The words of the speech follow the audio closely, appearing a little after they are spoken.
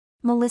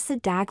Melissa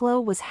Daglow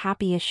was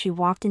happy as she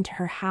walked into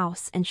her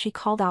house and she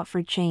called out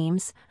for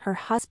James, her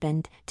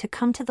husband, to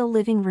come to the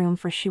living room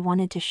for she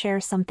wanted to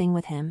share something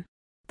with him.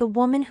 The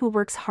woman who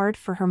works hard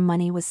for her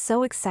money was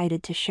so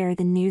excited to share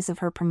the news of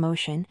her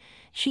promotion,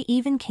 she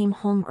even came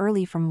home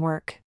early from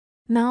work.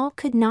 Mel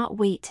could not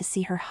wait to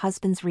see her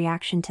husband's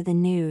reaction to the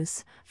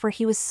news, for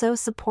he was so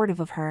supportive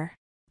of her.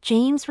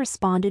 James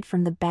responded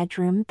from the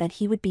bedroom that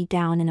he would be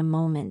down in a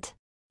moment.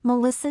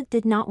 Melissa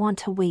did not want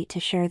to wait to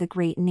share the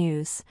great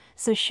news,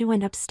 so she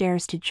went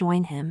upstairs to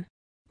join him.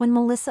 When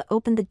Melissa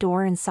opened the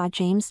door and saw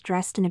James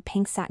dressed in a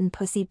pink satin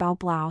pussy bow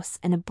blouse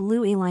and a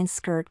blue A-line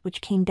skirt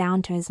which came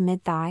down to his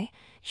mid-thigh,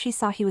 she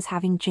saw he was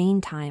having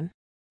Jane time.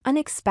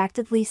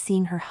 Unexpectedly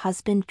seeing her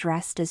husband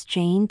dressed as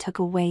Jane took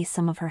away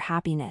some of her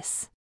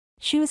happiness.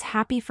 She was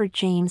happy for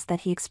James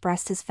that he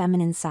expressed his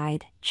feminine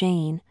side,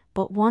 Jane,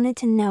 but wanted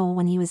to know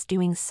when he was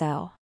doing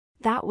so.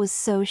 That was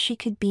so she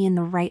could be in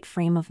the right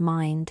frame of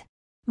mind.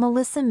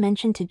 Melissa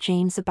mentioned to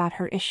James about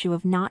her issue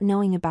of not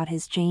knowing about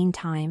his Jane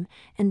time,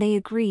 and they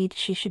agreed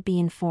she should be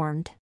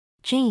informed.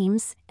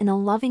 James, in a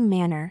loving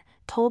manner,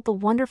 told the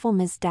wonderful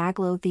Miss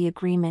Daglow the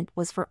agreement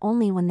was for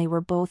only when they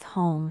were both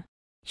home.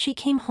 She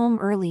came home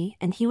early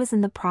and he was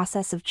in the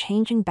process of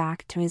changing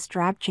back to his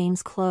drab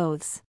James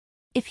clothes.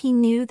 If he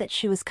knew that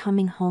she was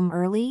coming home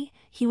early,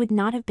 he would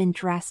not have been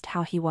dressed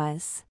how he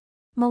was.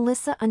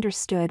 Melissa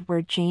understood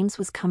where James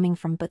was coming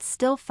from but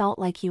still felt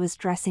like he was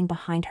dressing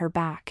behind her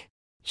back.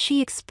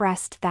 She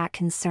expressed that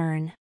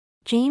concern.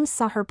 James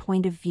saw her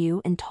point of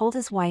view and told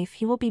his wife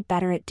he will be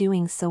better at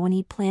doing so when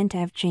he planned to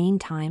have Jane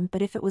time,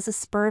 but if it was a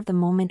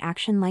spur-of-the-moment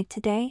action like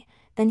today,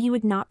 then he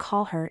would not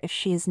call her if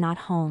she is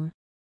not home.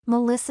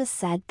 Melissa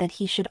said that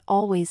he should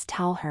always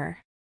tell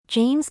her.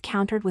 James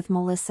countered with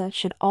Melissa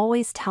should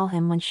always tell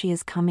him when she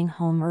is coming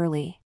home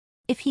early.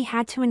 If he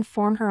had to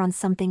inform her on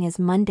something as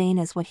mundane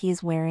as what he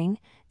is wearing,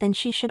 then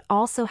she should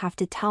also have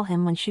to tell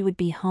him when she would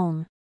be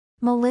home.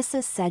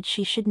 Melissa said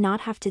she should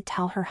not have to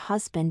tell her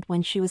husband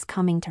when she was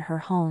coming to her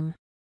home.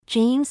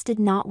 James did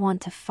not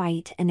want to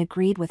fight and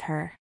agreed with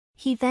her.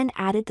 He then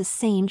added the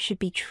same should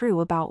be true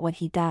about what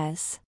he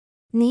does.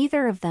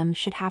 Neither of them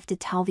should have to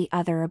tell the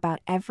other about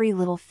every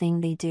little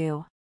thing they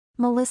do.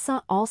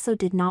 Melissa also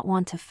did not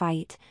want to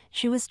fight,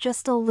 she was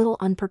just a little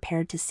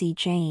unprepared to see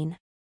Jane.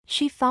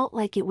 She felt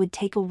like it would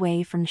take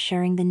away from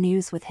sharing the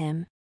news with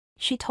him.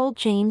 She told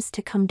James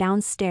to come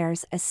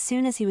downstairs as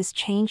soon as he was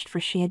changed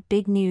for she had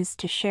big news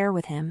to share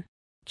with him.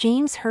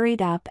 James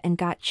hurried up and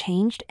got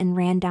changed and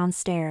ran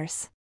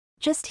downstairs.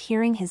 Just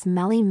hearing his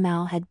Melly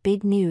Mel had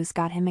big news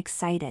got him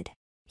excited.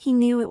 He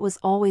knew it was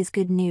always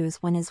good news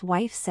when his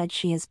wife said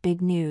she has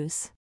big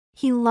news.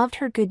 He loved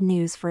her good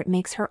news for it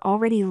makes her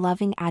already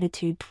loving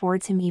attitude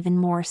towards him even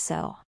more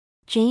so.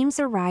 James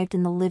arrived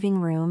in the living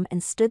room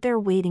and stood there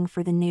waiting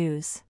for the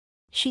news.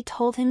 She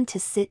told him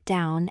to sit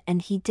down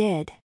and he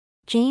did.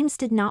 James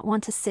did not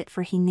want to sit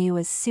for he knew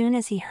as soon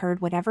as he heard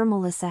whatever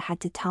Melissa had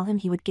to tell him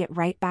he would get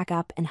right back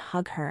up and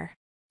hug her.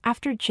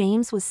 After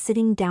James was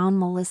sitting down,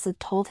 Melissa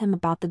told him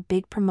about the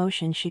big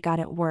promotion she got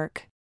at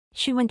work.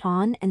 She went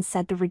on and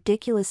said the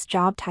ridiculous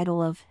job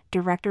title of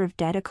Director of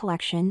Data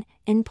Collection,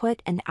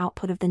 Input and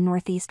Output of the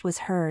Northeast was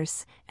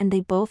hers, and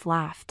they both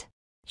laughed.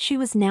 She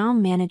was now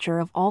manager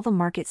of all the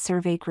market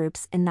survey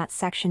groups in that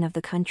section of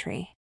the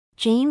country.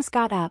 James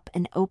got up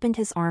and opened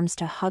his arms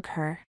to hug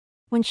her.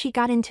 When she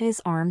got into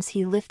his arms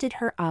he lifted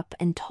her up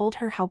and told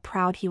her how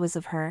proud he was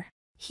of her.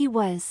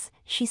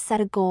 She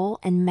set a goal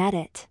and met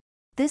it.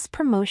 This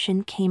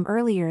promotion came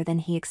earlier than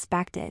he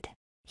expected.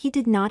 He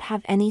did not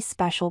have any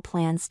special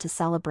plans to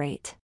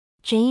celebrate.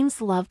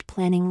 James loved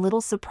planning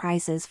little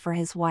surprises for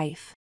his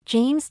wife.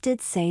 James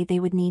did say they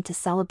would need to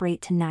celebrate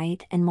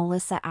tonight and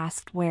Melissa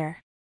asked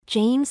where.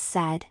 James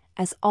said,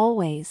 as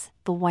always,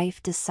 the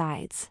wife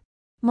decides.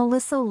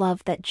 Melissa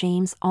loved that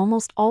James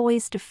almost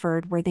always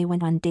deferred where they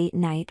went on date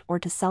night or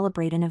to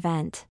celebrate an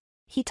event.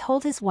 He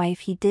told his wife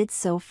he did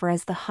so for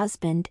as the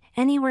husband,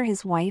 anywhere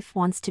his wife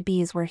wants to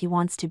be is where he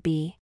wants to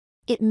be.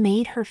 It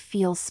made her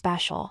feel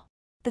special.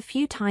 The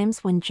few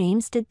times when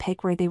James did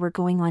pick where they were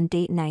going on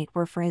date night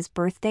were for his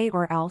birthday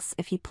or else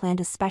if he planned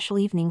a special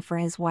evening for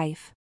his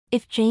wife.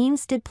 If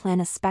James did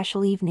plan a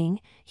special evening,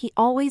 he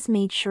always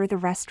made sure the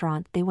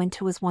restaurant they went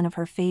to was one of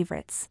her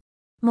favorites.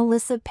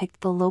 Melissa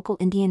picked the local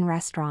Indian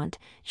restaurant.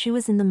 She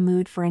was in the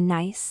mood for a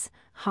nice,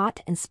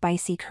 hot and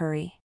spicy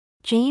curry.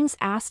 James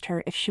asked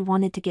her if she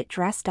wanted to get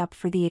dressed up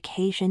for the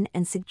occasion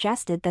and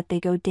suggested that they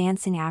go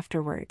dancing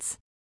afterwards.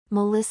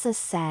 Melissa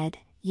said,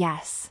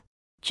 yes.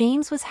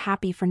 James was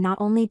happy for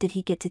not only did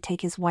he get to take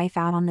his wife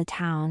out on the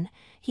town,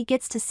 he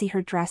gets to see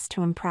her dressed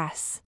to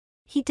impress.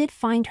 He did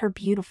find her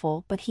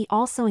beautiful but he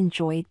also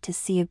enjoyed to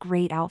see a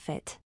great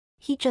outfit.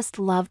 He just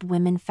loved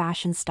women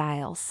fashion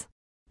styles.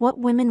 What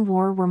women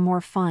wore were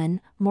more fun,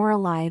 more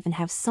alive and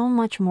have so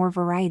much more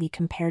variety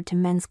compared to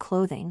men's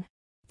clothing.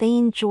 They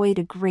enjoyed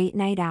a great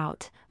night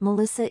out,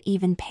 Melissa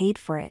even paid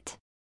for it.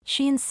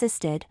 She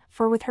insisted,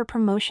 for with her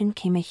promotion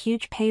came a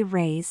huge pay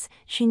raise,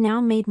 she now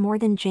made more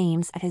than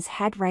James at his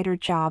head writer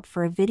job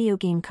for a video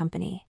game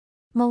company.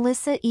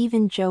 Melissa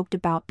even joked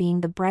about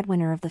being the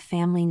breadwinner of the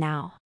family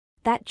now.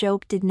 That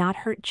joke did not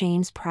hurt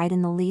James' pride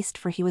in the least,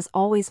 for he was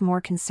always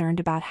more concerned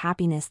about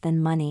happiness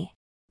than money.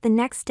 The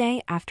next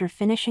day, after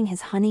finishing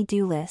his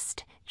honey-do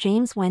list,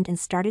 James went and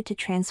started to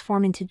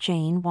transform into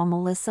Jane while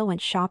Melissa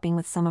went shopping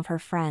with some of her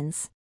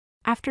friends.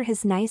 After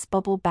his nice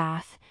bubble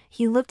bath,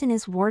 he looked in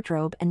his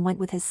wardrobe and went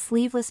with his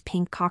sleeveless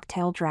pink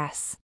cocktail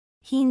dress.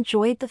 He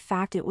enjoyed the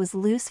fact it was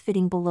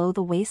loose-fitting below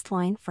the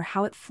waistline for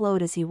how it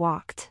flowed as he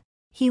walked.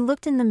 He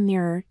looked in the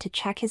mirror to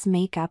check his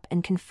makeup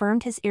and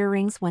confirmed his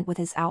earrings went with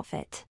his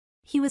outfit.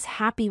 He was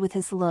happy with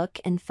his look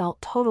and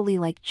felt totally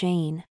like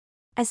Jane.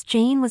 As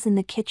Jane was in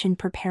the kitchen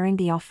preparing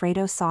the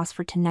Alfredo sauce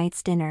for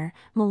tonight's dinner,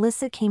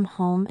 Melissa came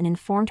home and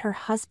informed her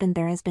husband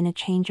there has been a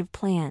change of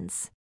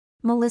plans.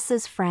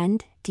 Melissa's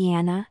friend,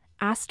 Deanna,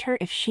 asked her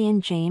if she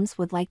and James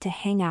would like to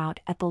hang out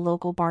at the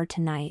local bar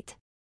tonight.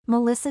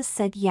 Melissa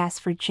said yes,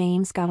 for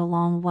James got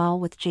along well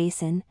with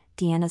Jason,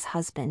 Deanna's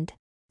husband.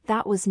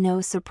 That was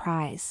no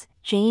surprise.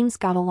 James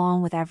got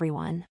along with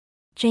everyone.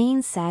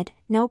 Jane said,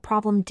 "No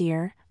problem,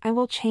 dear, I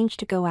will change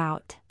to go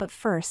out, but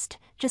first,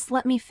 just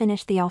let me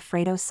finish the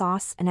Alfredo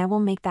sauce and I will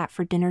make that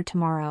for dinner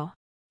tomorrow."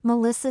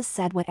 Melissa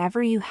said,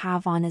 "Whatever you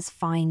have on is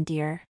fine,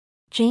 dear."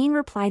 Jane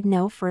replied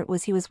no, for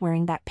he was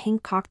wearing that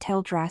pink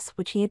cocktail dress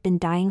which he had been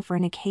dying for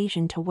an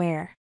occasion to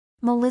wear.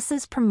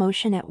 Melissa's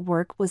promotion at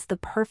work was the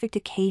perfect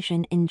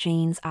occasion in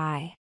Jane's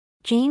eye.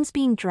 James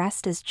being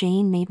dressed as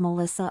Jane made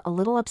Melissa a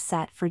little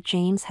upset, for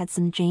James had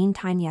some Jane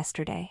time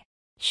yesterday.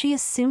 She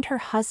assumed her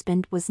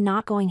husband was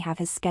not going to have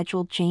his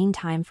scheduled Jane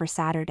time for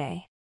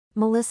Saturday.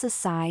 Melissa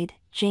sighed,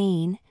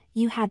 "Jane,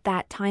 you had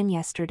that time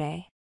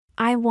yesterday.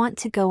 I want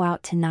to go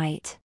out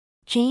tonight."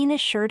 Jane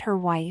assured her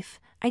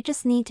wife, "I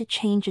just need to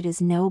change, it is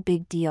no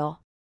big deal.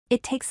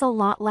 It takes a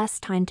lot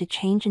less time to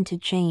change into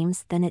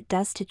James than it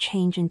does to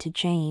change into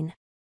Jane."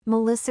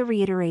 Melissa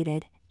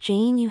reiterated,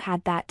 "Jane, you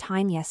had that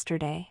time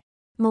yesterday."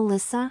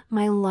 "Melissa,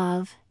 my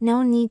love,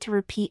 no need to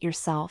repeat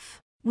yourself.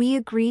 We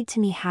agreed to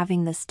me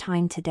having this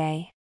time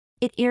today."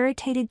 It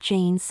irritated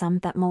Jane some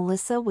that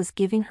Melissa was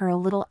giving her a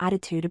little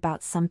attitude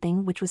about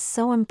something which was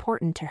so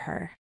important to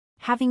her.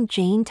 Having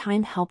Jane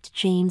time helped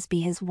James be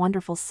his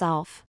wonderful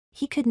self.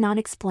 He could not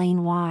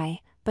explain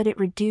why, but it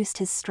reduced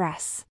his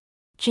stress.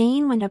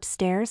 Jane went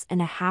upstairs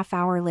and a half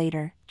hour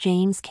later,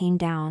 James came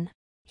down.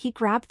 He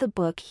grabbed the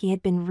book he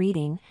had been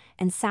reading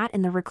and sat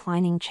in the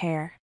reclining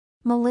chair.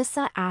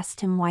 Melissa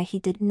asked him why he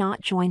did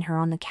not join her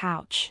on the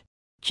couch.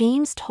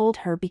 James told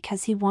her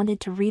because he wanted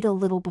to read a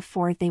little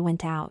before they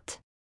went out.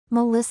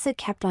 Melissa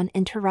kept on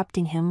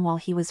interrupting him while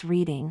he was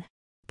reading,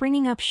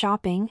 bringing up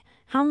shopping,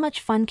 how much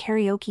fun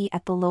karaoke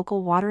at the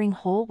local watering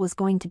hole was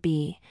going to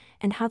be,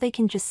 and how they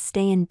can just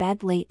stay in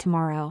bed late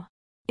tomorrow.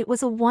 It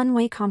was a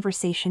one-way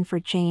conversation, for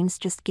James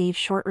just gave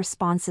short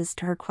responses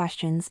to her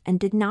questions and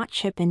did not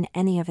chip in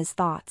any of his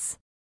thoughts.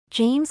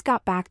 James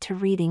got back to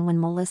reading when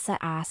Melissa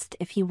asked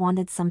if he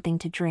wanted something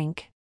to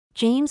drink.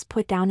 James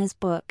put down his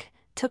book,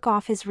 took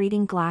off his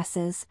reading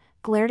glasses,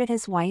 glared at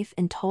his wife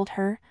and told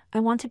her, "I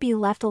want to be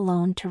left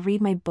alone to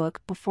read my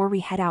book before we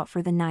head out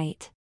for the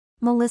night."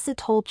 Melissa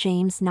told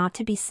James not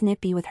to be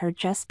snippy with her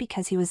just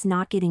because he was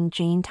not getting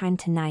Jane time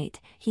tonight,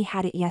 he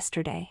had it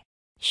yesterday.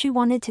 She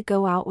wanted to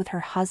go out with her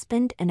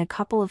husband and a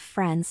couple of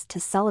friends to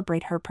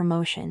celebrate her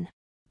promotion.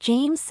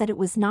 James said it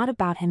was not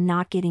about him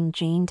not getting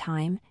Jane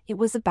time, it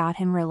was about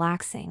him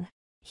relaxing.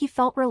 He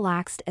felt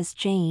relaxed as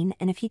Jane,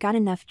 and if he got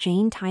enough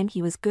Jane time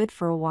he was good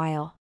for a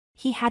while.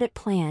 He had it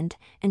planned,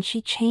 and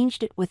she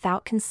changed it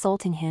without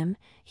consulting him.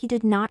 He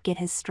did not get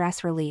his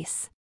stress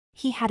release.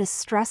 He had a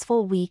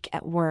stressful week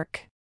at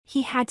work.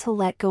 He had to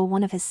let go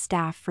one of his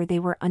staff for they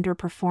were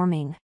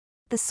underperforming.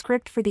 The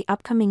script for the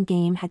upcoming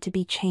game had to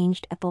be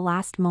changed at the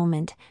last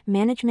moment.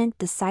 Management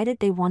decided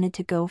they wanted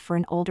to go for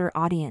an older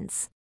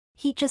audience.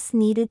 He just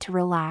needed to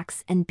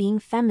relax, and being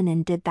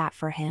feminine did that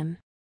for him.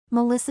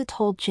 Melissa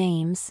told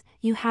James,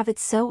 "You have it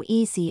so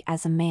easy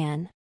as a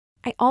man.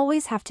 I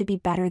always have to be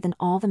better than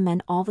all the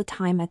men all the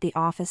time at the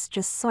office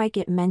just so I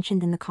get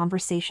mentioned in the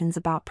conversations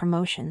about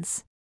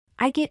promotions.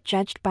 I get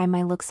judged by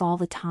my looks all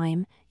the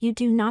time. You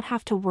do not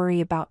have to worry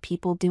about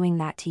people doing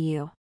that to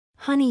you.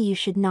 Honey, you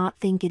should not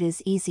think it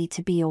is easy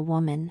to be a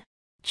woman."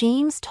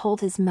 James told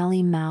his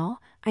Melly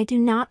Mel, "I do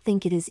not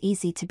think it is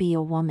easy to be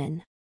a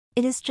woman.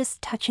 It is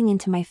just touching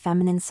into my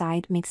feminine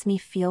side makes me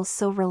feel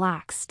so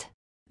relaxed."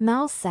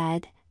 Mel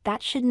said,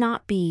 "That should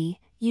not be,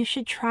 you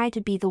should try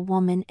to be the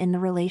woman in the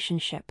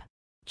relationship."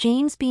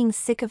 James, being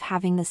sick of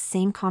having the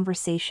same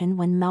conversation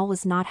when Mel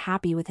was not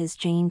happy with his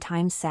Jane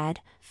time, said,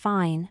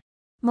 "Fine."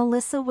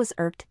 Melissa was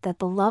irked that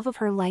the love of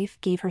her life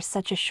gave her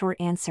such a short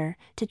answer.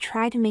 To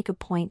try to make a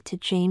point to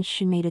James,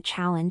 she made a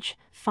challenge,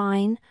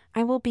 "Fine,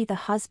 I will be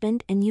the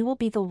husband and you will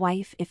be the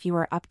wife if you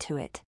are up to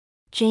it."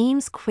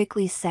 James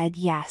quickly said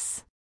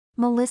yes.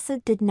 Melissa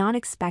did not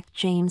expect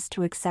James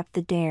to accept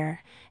the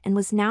dare, and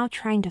was now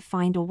trying to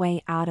find a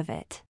way out of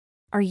it.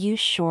 "Are you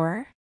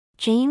sure?"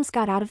 James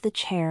got out of the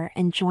chair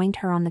and joined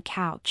her on the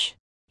couch.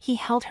 He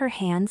held her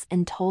hands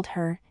and told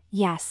her,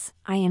 "Yes,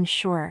 I am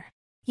sure.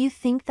 You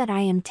think that I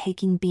am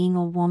taking being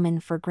a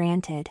woman for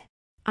granted.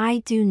 I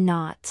do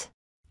not.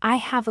 I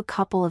have a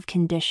couple of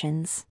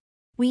conditions.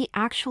 We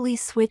actually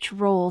switch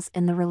roles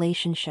in the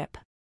relationship.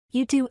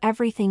 You do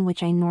everything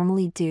which I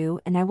normally do,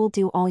 and I will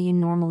do all you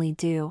normally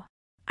do.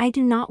 I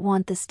do not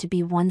want this to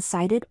be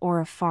one-sided or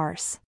a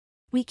farce.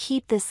 We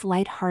keep this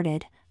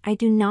light-hearted. I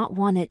do not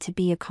want it to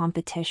be a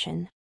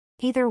competition.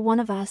 Either one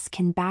of us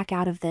can back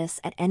out of this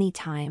at any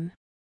time.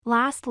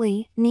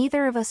 Lastly,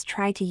 neither of us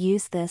try to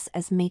use this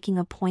as making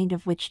a point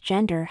of which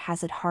gender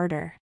has it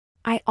harder.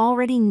 I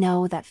already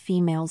know that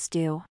females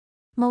do.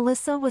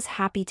 Melissa was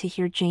happy to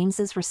hear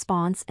James's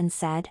response and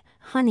said,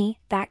 "Honey,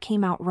 that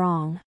came out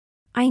wrong.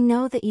 I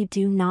know that you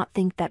do not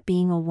think that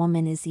being a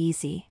woman is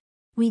easy.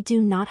 We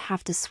do not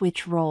have to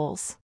switch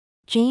roles."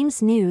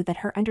 James knew that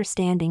her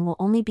understanding will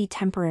only be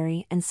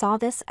temporary and saw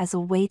this as a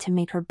way to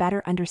make her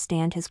better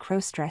understand his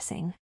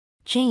crossdressing.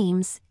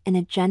 James, in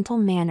a gentle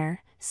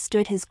manner,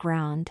 stood his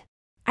ground.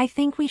 "I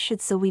think we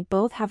should, so we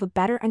both have a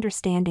better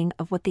understanding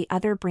of what the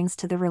other brings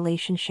to the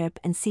relationship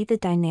and see the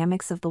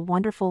dynamics of the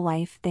wonderful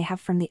life they have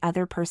from the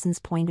other person's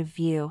point of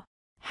view."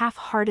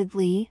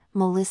 Half-heartedly,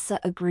 Melissa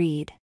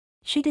agreed.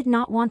 She did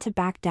not want to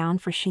back down,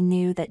 for she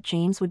knew that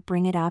James would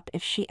bring it up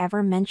if she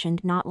ever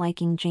mentioned not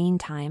liking Jane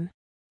time.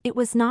 It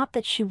was not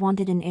that she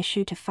wanted an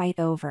issue to fight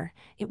over,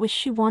 it was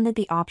she wanted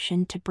the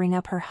option to bring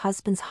up her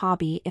husband's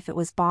hobby if it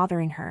was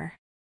bothering her.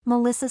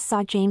 Melissa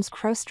saw James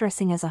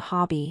crossdressing as a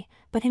hobby,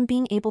 but him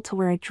being able to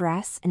wear a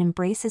dress and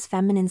embrace his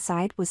feminine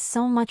side was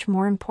so much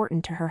more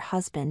important to her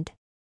husband.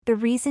 The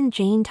reason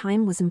Jane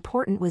time was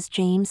important was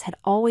James had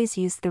always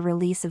used the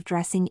release of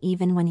dressing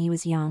even when he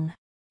was young.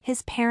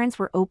 His parents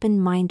were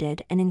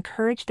open-minded and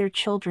encouraged their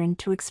children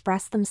to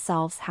express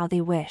themselves how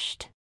they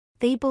wished.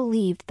 They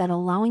believed that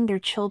allowing their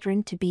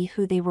children to be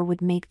who they were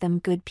would make them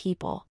good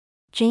people.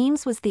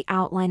 James was the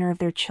outliner of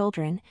their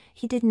children.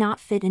 He did not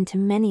fit into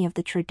many of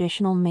the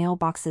traditional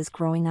mailboxes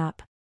growing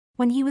up.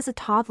 When he was a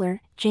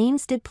toddler,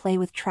 James did play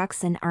with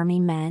trucks and army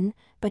men,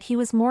 but he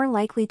was more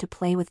likely to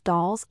play with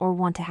dolls or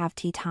want to have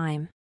tea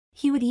time.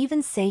 He would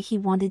even say he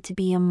wanted to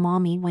be a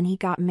mommy when he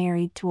got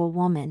married to a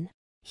woman.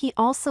 He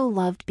also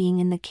loved being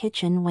in the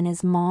kitchen when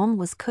his mom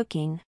was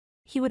cooking.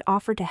 He would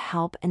offer to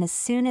help, and as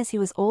soon as he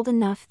was old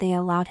enough they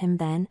allowed him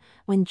then.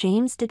 When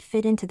James did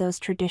fit into those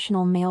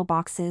traditional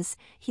mailboxes,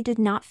 he did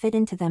not fit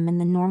into them in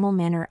the normal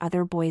manner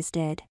other boys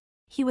did.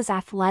 He was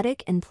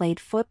athletic and played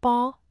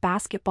football,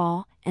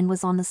 basketball, and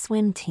was on the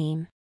swim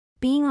team.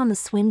 Being on the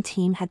swim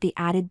team had the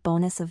added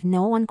bonus of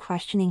no one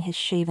questioning his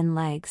shaven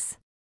legs.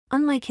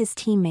 Unlike his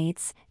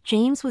teammates,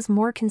 James was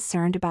more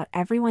concerned about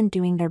everyone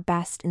doing their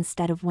best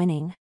instead of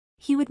winning.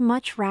 He would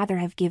much rather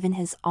have given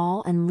his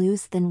all and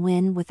lose than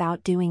win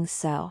without doing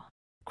so.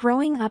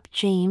 Growing up,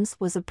 James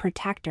was a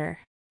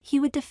protector.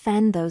 He would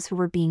defend those who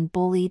were being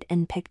bullied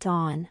and picked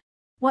on.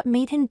 What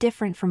made him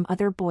different from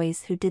other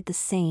boys who did the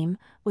same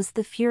was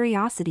the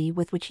furiosity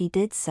with which he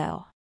did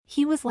so.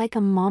 He was like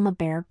a mama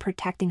bear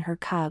protecting her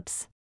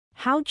cubs.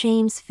 How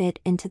James fit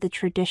into the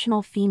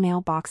traditional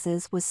female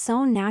boxes was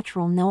so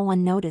natural no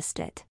one noticed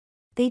it.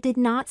 They did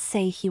not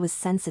say he was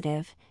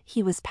sensitive,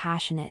 he was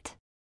passionate.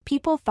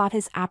 People thought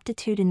his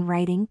aptitude in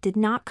writing did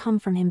not come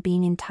from him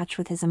being in touch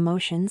with his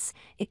emotions,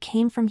 it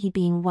came from he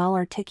being well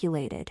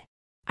articulated.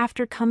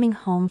 After coming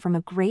home from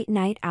a great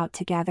night out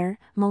together,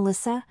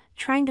 Melissa,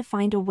 trying to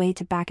find a way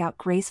to back out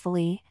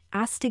gracefully,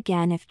 asked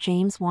again if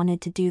James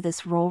wanted to do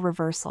this role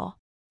reversal.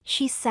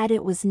 She said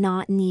it was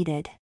not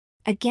needed.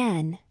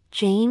 Again,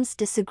 James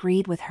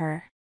disagreed with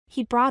her.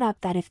 He brought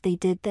up that if they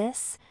did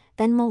this,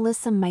 then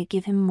Melissa might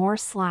give him more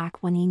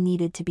slack when he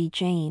needed to be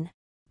Jane.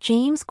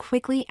 James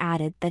quickly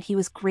added that he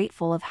was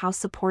grateful of how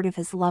supportive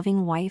his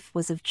loving wife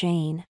was of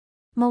Jane.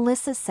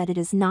 Melissa said it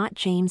is not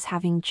James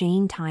having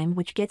Jane time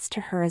which gets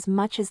to her as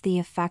much as the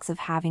effects of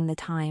having the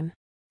time.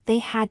 They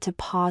had to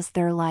pause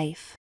their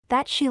life.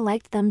 That she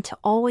liked them to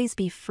always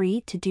be free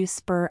to do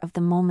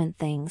spur-of-the-moment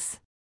things.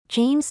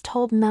 James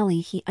told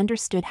Melly he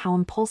understood how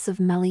impulsive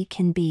Melly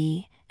can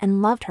be,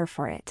 and loved her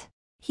for it.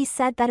 He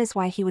said that is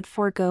why he would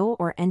forego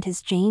or end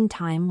his Jane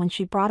time when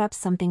she brought up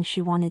something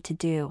she wanted to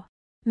do.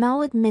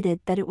 Mel admitted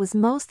that it was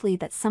mostly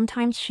that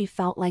sometimes she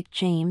felt like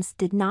James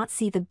did not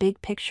see the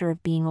big picture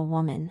of being a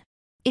woman.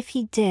 If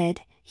he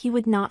did, he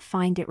would not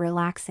find it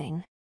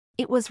relaxing.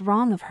 It was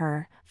wrong of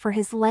her, for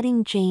his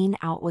letting Jane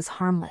out was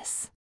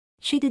harmless.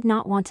 She did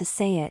not want to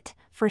say it,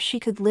 for she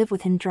could live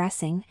with him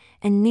dressing,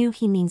 and knew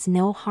he means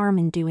no harm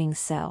in doing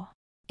so.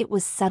 It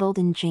was settled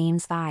in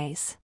James'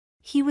 eyes.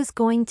 He was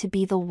going to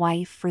be the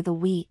wife for the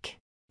week.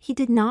 He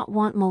did not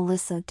want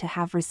Melissa to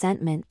have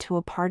resentment to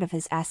a part of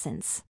his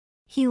essence.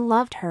 He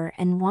loved her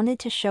and wanted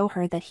to show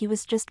her that he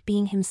was just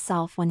being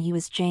himself when he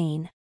was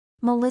Jane.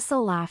 Melissa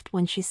laughed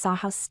when she saw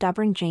how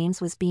stubborn James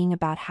was being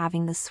about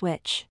having the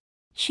switch.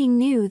 She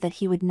knew that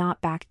he would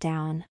not back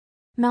down.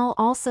 Mel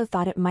also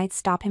thought it might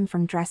stop him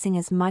from dressing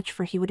as much,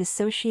 for he would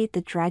associate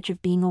the dredge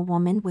of being a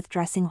woman with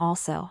dressing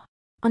also.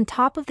 On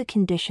top of the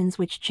conditions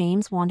which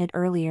James wanted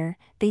earlier,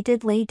 they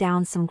did lay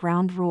down some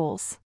ground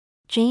rules.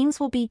 James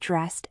will be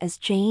dressed as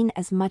Jane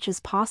as much as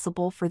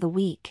possible for the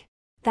week.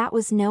 That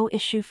was no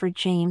issue for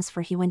James,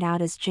 for he went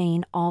out as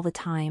Jane all the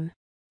time.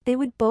 They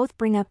would both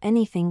bring up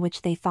anything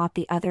which they thought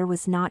the other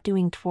was not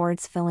doing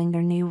towards filling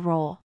their new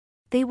role.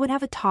 They would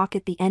have a talk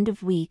at the end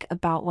of week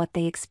about what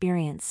they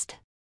experienced.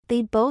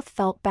 They both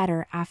felt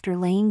better after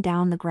laying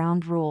down the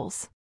ground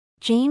rules.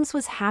 James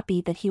was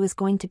happy that he was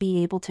going to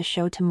be able to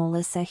show to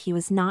Melissa he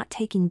was not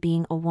taking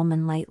being a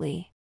woman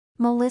lightly.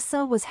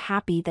 Melissa was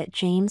happy that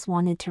James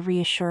wanted to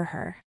reassure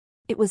her.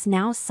 It was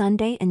now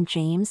Sunday and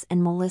James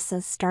and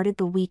Melissa started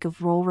the week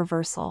of role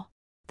reversal.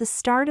 The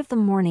start of the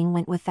morning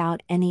went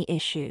without any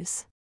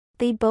issues.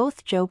 They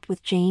both joked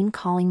with Jane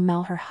calling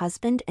Mel her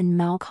husband and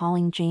Mel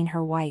calling Jane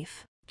her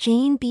wife.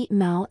 Jane beat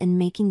Mel in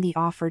making the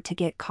offer to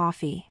get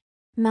coffee.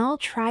 Mel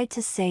tried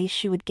to say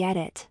she would get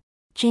it.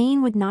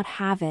 Jane would not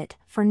have it,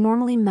 for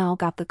normally Mel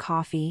got the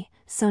coffee,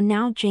 so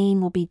now Jane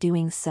will be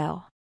doing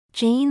so.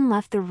 Jane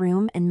left the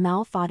room and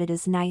Mel thought it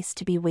is nice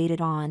to be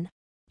waited on.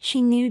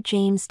 She knew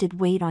James did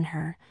wait on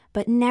her,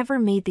 but never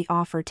made the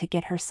offer to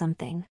get her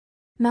something.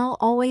 Mel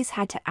always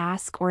had to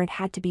ask or it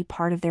had to be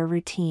part of their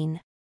routine.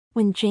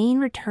 When Jane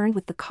returned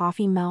with the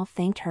coffee, Mel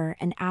thanked her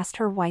and asked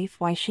her wife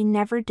why she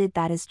never did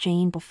that as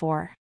Jane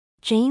before.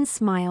 Jane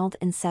smiled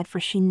and said for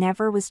she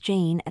never was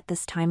Jane at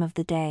this time of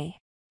the day.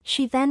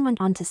 She then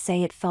went on to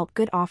say it felt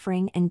good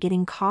offering and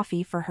getting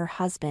coffee for her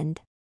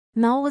husband.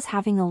 Mel was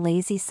having a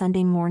lazy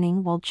Sunday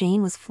morning while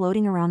Jane was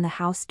floating around the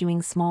house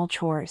doing small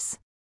chores.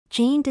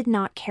 Jane did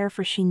not care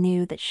for she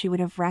knew that she would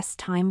have rest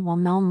time while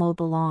Mel mowed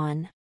the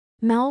lawn.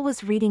 Mel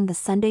was reading the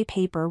Sunday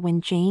paper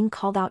when Jane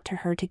called out to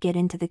her to get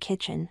into the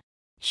kitchen.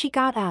 She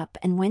got up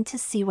and went to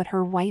see what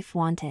her wife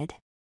wanted.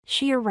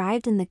 She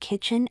arrived in the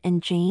kitchen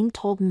and Jane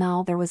told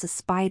Mel there was a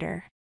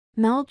spider.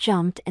 Mel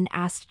jumped and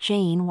asked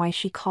Jane why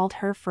she called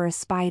her for a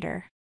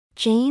spider.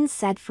 Jane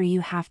said for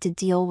you have to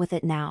deal with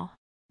it now.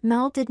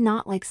 Mel did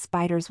not like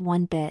spiders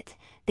one bit,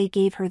 they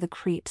gave her the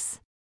creeps.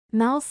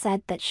 Mel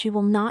said that she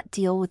will not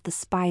deal with the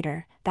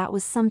spider, that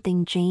was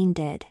something Jane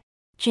did.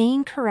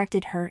 Jane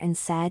corrected her and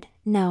said,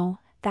 no,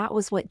 that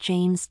was what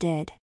James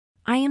did.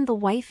 I am the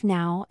wife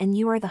now and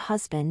you are the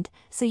husband,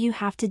 so you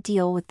have to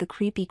deal with the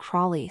creepy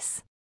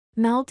crawlies.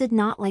 Mel did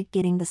not like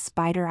getting the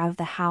spider out of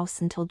the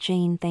house until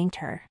Jane thanked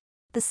her.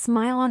 The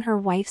smile on her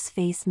wife's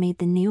face made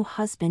the new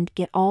husband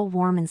get all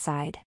warm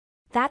inside.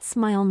 That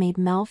smile made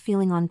Mel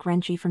feeling on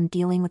grungy from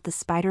dealing with the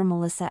spider.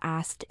 Melissa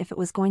asked if it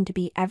was going to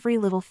be every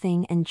little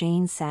thing and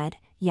Jane said,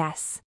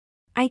 yes.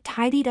 I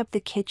tidied up the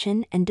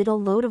kitchen and did a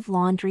load of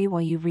laundry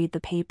while you read the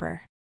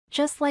paper.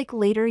 Just like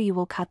later you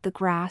will cut the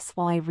grass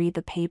while I read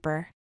the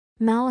paper.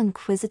 Mel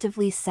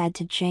inquisitively said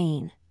to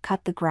Jane,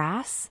 cut the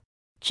grass?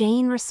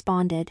 Jane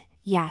responded,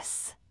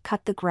 yes,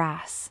 cut the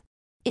grass.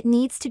 It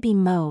needs to be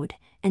mowed,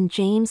 and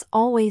James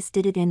always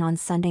did it on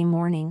Sunday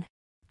morning.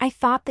 I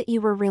thought that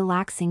you were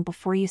relaxing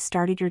before you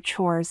started your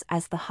chores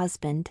as the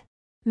husband.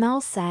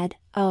 Mel said,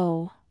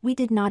 oh, we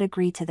did not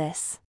agree to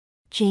this.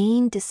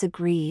 Jane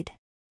disagreed.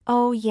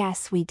 Oh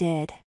yes we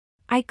did.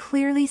 I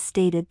clearly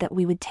stated that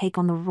we would take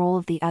on the role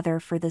of the other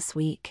for this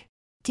week.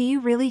 Do you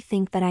really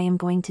think that I am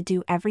going to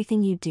do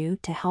everything you do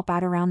to help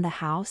out around the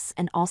house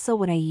and also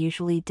what I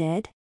usually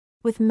did?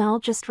 With Mel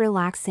just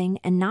relaxing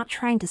and not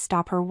trying to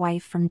stop her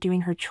wife from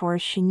doing her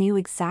chores, she knew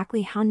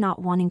exactly how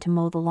not wanting to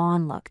mow the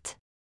lawn looked.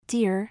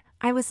 Dear,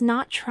 I was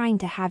not trying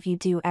to have you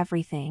do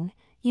everything,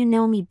 you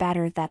know me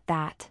better than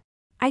that.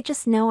 I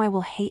just know I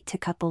will hate to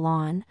cut the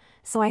lawn,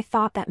 so I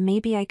thought that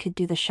maybe I could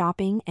do the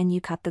shopping and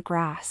you cut the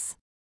grass.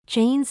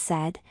 Jane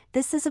said,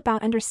 this is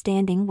about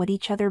understanding what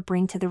each other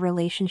bring to the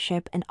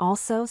relationship and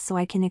also so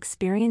I can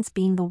experience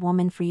being the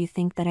woman for you.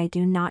 Think that I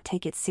do not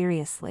take it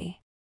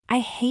seriously. I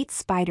hate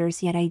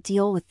spiders yet I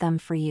deal with them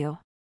for you.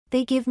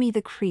 They give me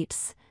the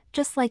creeps,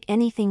 just like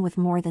anything with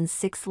more than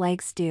 6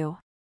 legs do.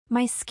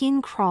 My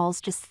skin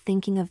crawls just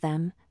thinking of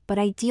them, but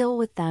I deal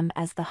with them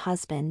as the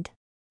husband.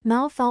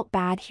 Mel felt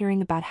bad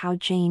hearing about how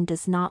Jane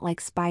does not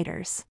like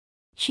spiders.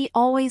 She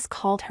always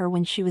called her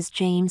when she was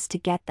James to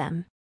get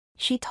them.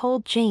 She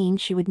told Jane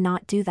she would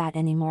not do that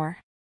anymore.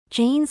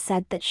 Jane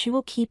said that she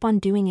will keep on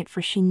doing it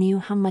for she knew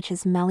how much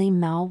his Melly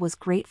Mel was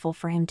grateful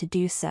for him to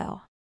do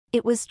so.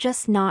 It was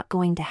just not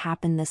going to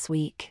happen this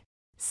week.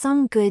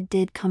 Some good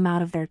did come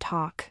out of their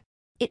talk.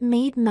 It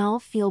made Mel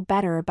feel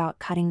better about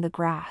cutting the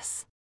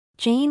grass.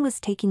 Jane was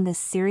taking this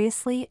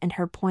seriously and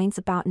her points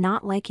about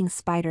not liking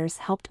spiders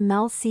helped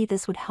Mel see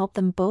this would help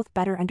them both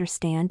better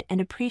understand and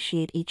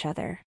appreciate each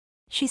other.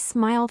 She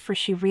smiled for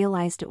she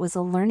realized it was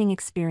a learning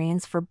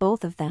experience for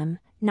both of them,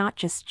 not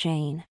just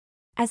Jane.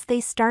 As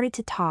they started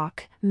to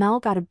talk, Mel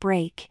got a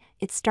break.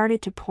 It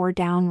started to pour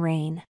down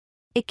rain.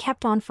 It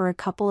kept on for a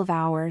couple of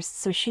hours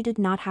so she did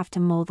not have to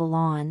mow the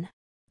lawn.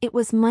 It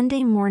was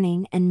Monday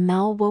morning and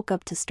Mel woke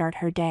up to start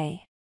her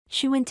day.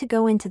 She went to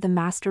go into the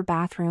master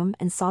bathroom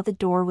and saw the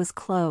door was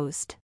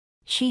closed.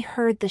 She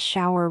heard the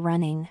shower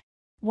running.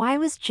 Why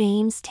was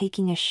James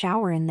taking a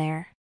shower in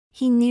there?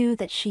 He knew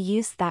that she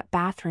used that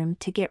bathroom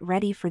to get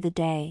ready for the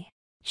day.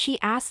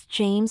 She asked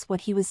James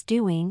what he was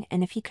doing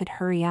and if he could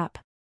hurry up.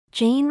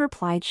 Jane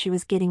replied she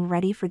was getting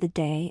ready for the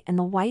day and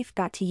the wife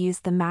got to use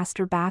the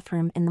master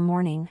bathroom in the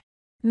morning.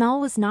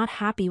 Mel was not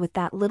happy with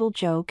that little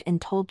joke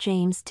and told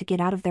James to get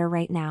out of there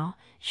right now.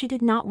 She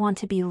did not want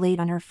to be late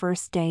on her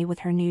first day with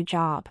her new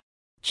job.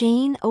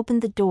 Jane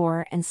opened the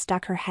door and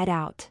stuck her head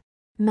out.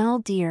 Mel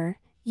dear,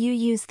 you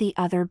use the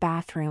other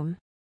bathroom.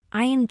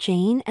 I am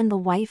Jane and the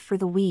wife for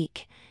the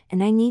week,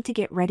 and I need to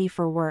get ready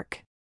for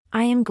work.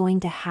 I am going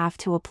to have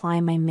to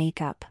apply my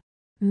makeup.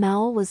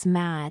 Mel was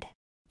mad.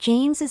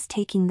 James is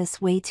taking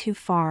this way too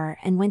far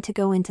and went to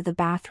go into the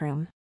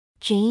bathroom.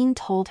 Jane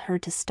told her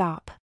to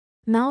stop.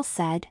 Mel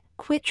said,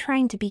 quit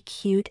trying to be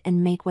cute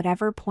and make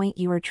whatever point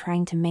you are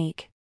trying to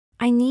make.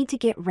 I need to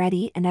get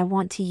ready and I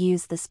want to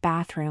use this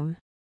bathroom.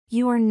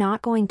 You are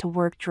not going to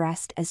work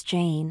dressed as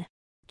Jane.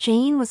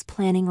 Jane was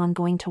planning on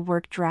going to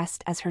work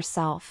dressed as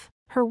herself.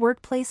 Her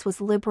workplace was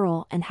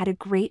liberal and had a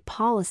great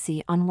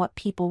policy on what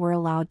people were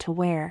allowed to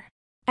wear.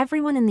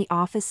 Everyone in the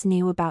office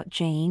knew about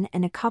Jane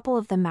and a couple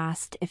of them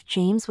asked if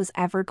James was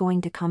ever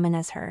going to come in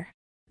as her.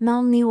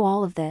 Mel knew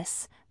all of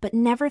this, but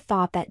never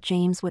thought that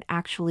James would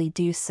actually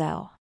do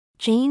so.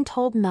 Jane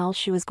told Mel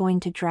she was going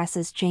to dress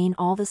as Jane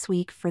all this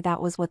week, for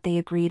that was what they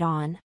agreed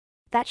on.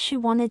 That she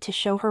wanted to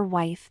show her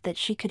wife that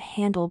she could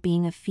handle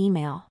being a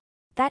female.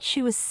 That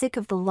she was sick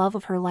of the love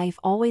of her life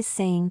always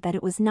saying that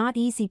it was not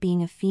easy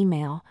being a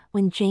female,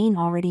 when Jane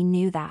already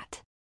knew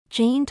that.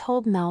 Jane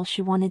told Mel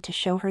she wanted to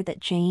show her that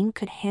Jane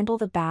could handle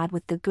the bad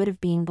with the good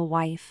of being the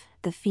wife,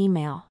 the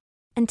female.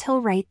 Until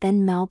right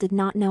then Mel did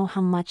not know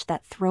how much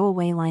that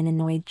throwaway line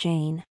annoyed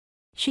Jane.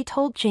 She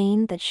told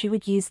Jane that she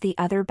would use the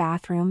other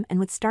bathroom and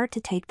would start to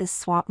take this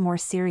swap more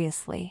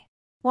seriously.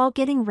 While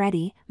getting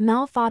ready,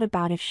 Mel thought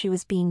about if she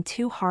was being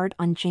too hard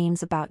on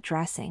James about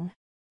dressing.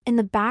 In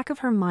the back of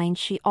her mind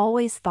she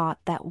always thought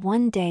that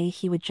one day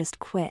he would just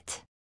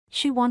quit.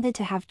 She wanted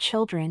to have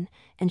children,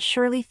 and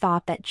surely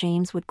thought that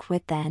James would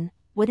quit then,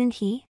 wouldn't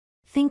he?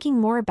 Thinking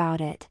more about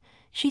it,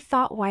 she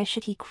thought, why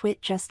should he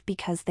quit just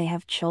because they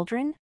have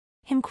children?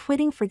 Him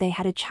quitting for they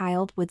had a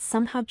child would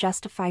somehow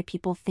justify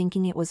people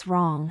thinking it was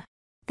wrong.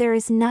 There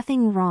is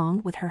nothing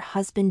wrong with her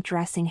husband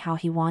dressing how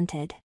he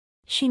wanted.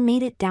 She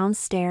made it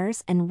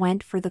downstairs and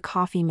went for the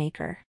coffee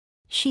maker.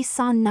 She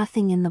saw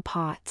nothing in the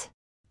pot.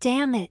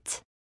 Damn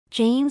it!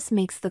 James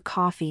makes the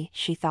coffee,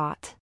 she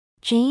thought.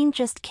 Jane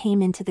just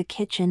came into the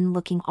kitchen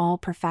looking all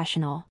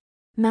professional.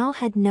 Mel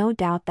had no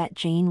doubt that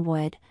Jane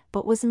would,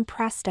 but was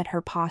impressed at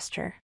her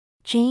posture.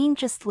 Jane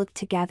just looked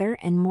together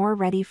and more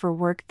ready for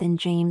work than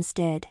James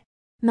did.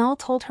 Mel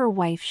told her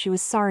wife she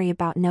was sorry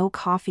about no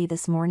coffee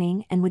this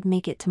morning and would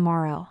make it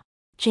tomorrow.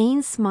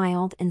 Jane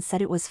smiled and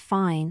said it was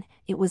fine,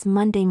 it was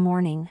Monday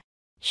morning.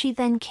 She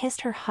then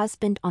kissed her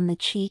husband on the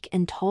cheek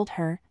and told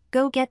her,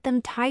 go get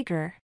them,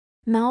 Tiger.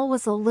 Mel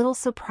was a little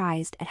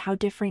surprised at how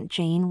different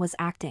Jane was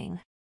acting.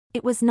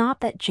 It was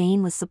not that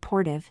Jane was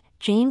supportive,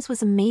 James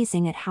was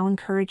amazing at how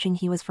encouraging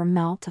he was for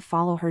Mel to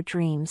follow her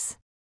dreams.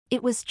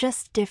 It was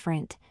just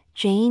different,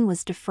 Jane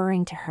was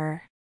deferring to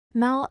her.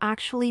 Mel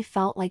actually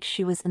felt like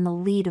she was in the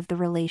lead of the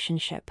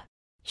relationship.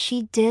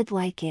 She did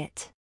like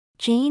it.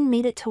 Jane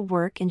made it to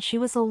work and she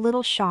was a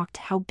little shocked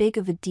how big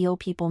of a deal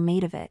people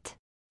made of it.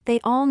 They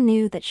all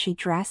knew that she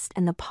dressed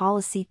and the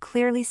policy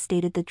clearly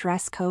stated the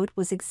dress code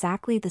was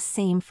exactly the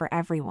same for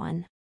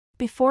everyone.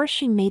 Before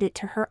she made it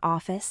to her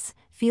office,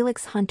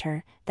 Felix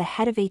Hunter, the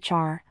head of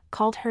HR,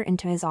 called her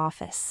into his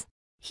office.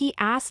 He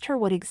asked her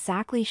what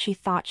exactly she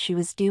thought she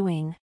was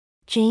doing.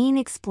 Jane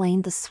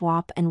explained the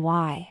swap and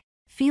why.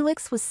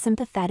 Felix was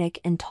sympathetic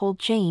and told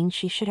Jane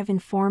she should have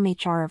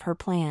informed HR of her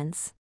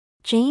plans.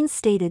 Jane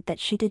stated that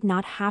she did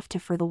not have to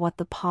for what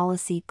the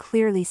policy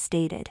clearly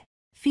stated.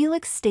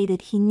 Felix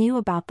stated he knew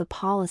about the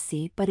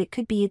policy but it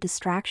could be a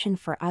distraction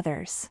for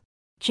others.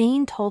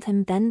 Jane told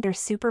him then their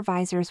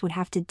supervisors would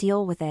have to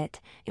deal with it.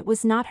 It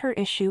was not her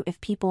issue if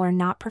people are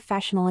not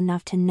professional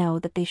enough to know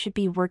that they should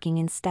be working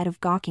instead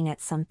of gawking at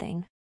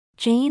something.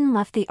 Jane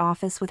left the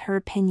office with her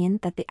opinion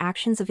that the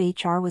actions of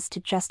HR was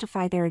to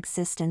justify their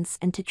existence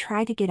and to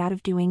try to get out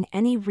of doing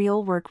any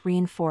real work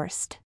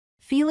reinforced.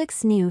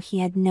 Felix knew he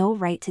had no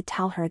right to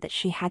tell her that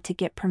she had to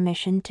get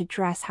permission to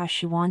dress how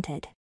she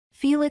wanted.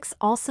 Felix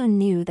also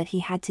knew that he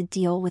had to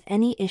deal with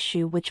any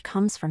issue which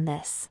comes from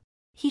this.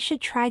 He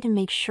should try to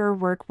make sure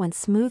work went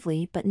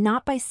smoothly but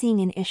not by seeing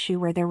an issue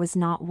where there was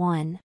not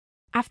one.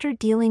 After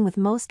dealing with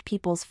most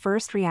people's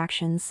first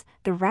reactions,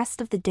 the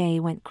rest of the day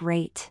went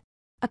great.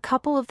 A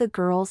couple of the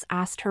girls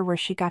asked her where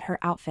she got her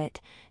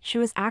outfit. She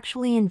was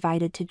actually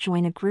invited to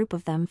join a group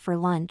of them for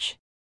lunch.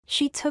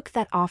 She took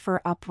that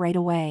offer up right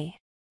away.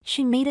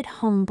 She made it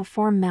home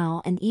before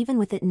Mel, and even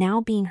with it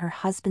now being her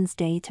husband's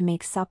day to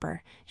make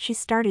supper, she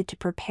started to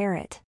prepare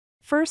it.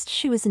 First,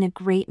 she was in a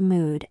great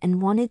mood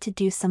and wanted to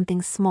do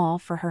something small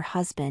for her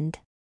husband.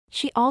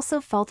 She also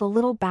felt a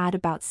little bad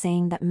about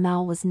saying that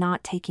Mel was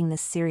not taking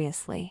this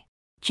seriously.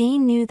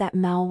 Jane knew that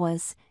Mel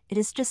was, it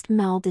is just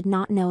Mel did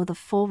not know the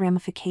full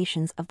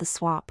ramifications of the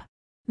swap.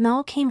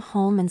 Mel came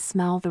home and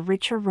smelled the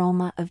rich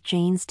aroma of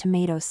Jane's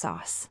tomato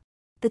sauce.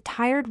 The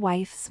tired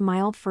wife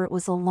smiled, for it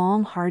was a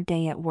long hard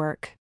day at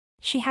work.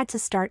 She had to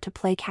start to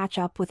play catch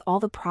up with all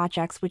the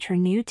projects which her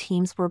new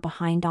teams were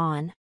behind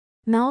on.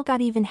 Mel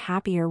got even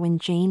happier when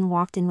Jane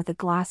walked in with a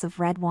glass of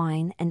red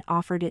wine and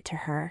offered it to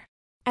her.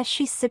 As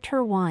she sipped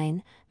her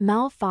wine,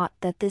 Mel thought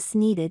that this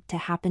needed to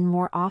happen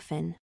more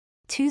often.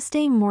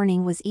 Tuesday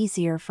morning was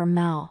easier for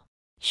Mel.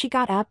 She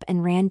got up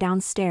and ran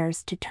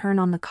downstairs to turn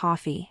on the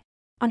coffee.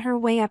 On her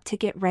way up to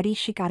get ready,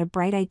 she got a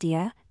bright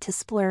idea to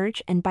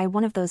splurge and buy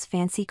one of those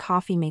fancy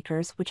coffee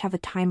makers which have a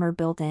timer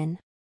built in.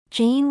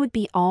 Jane would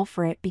be all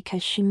for it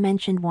because she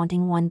mentioned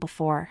wanting one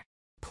before.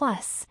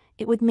 Plus,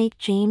 it would make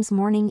James'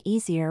 morning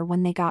easier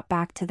when they got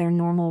back to their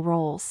normal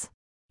roles.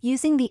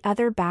 Using the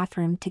other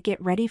bathroom to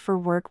get ready for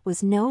work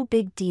was no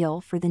big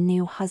deal for the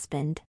new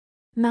husband.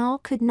 Mel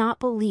could not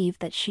believe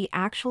that she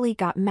actually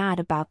got mad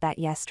about that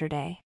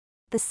yesterday.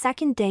 The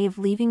second day of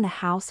leaving the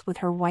house with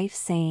her wife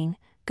saying,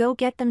 "Go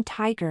get them,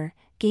 Tiger,"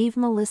 gave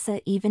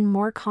Melissa even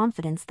more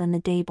confidence than the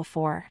day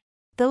before.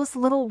 Those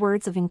little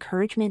words of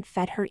encouragement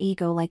fed her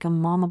ego like a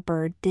mama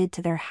bird did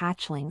to their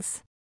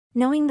hatchlings.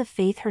 Knowing the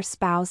faith her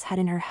spouse had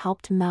in her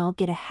helped Mel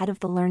get ahead of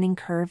the learning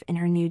curve in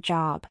her new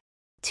job.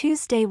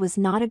 Tuesday was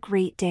not a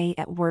great day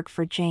at work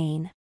for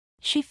Jane.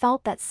 She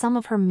felt that some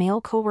of her male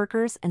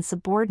coworkers and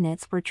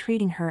subordinates were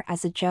treating her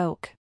as a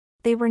joke.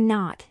 They were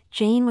not.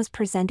 Jane was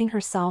presenting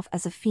herself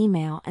as a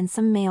female, and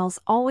some males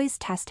always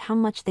test how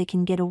much they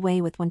can get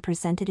away with when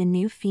presented a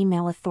new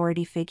female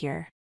authority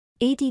figure.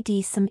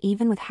 Some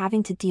even with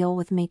having to deal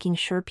with making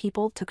sure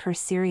people took her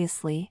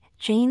seriously.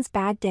 Jane's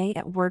bad day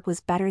at work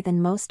was better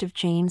than most of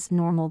Jane's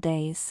normal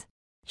days.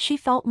 She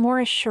felt more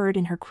assured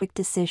in her quick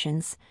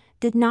decisions,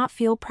 did not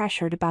feel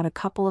pressured about a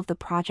couple of the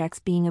projects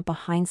being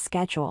behind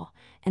schedule,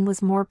 and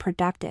was more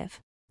productive.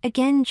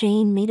 Again,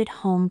 Jane made it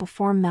home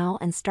before Mel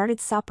and started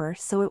supper,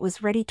 so it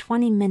was ready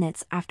 20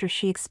 minutes after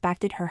she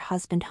expected her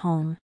husband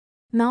home.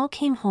 Mel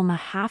came home a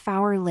half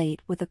hour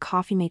late with a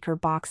coffee maker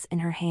box in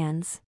her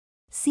hands.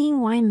 Seeing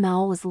why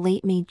Mel was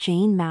late made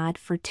Jane mad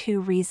for two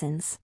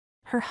reasons.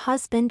 Her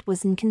husband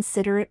was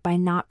inconsiderate by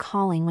not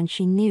calling when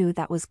she knew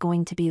that was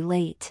going to be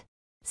late.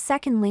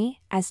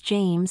 Secondly, as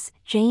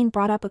Jane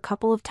brought up a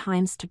couple of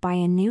times to buy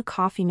a new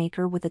coffee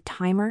maker with a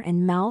timer,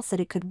 and Mel said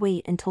it could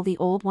wait until the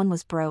old one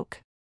was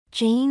broke.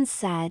 Jane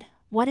said,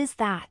 "What is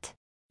that?"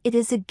 "It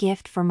is a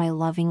gift for my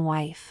loving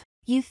wife."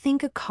 "You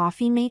think a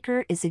coffee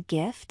maker is a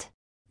gift?"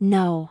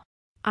 "No.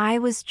 I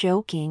was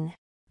joking.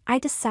 I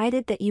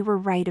decided that you were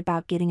right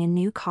about getting a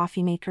new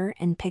coffee maker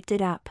and picked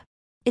it up.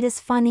 It is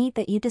funny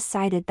that you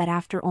decided that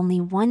after only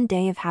one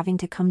day of having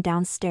to come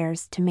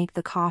downstairs to make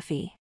the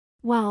coffee.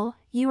 Well,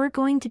 you are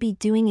going to be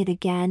doing it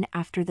again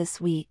after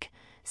this week,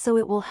 so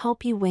it will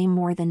help you way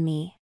more than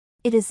me.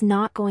 It is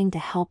not going to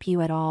help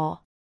you at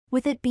all.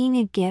 With it being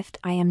a gift,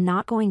 I am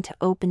not going to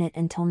open it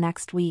until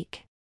next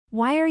week.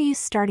 Why are you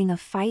starting a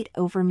fight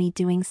over me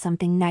doing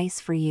something nice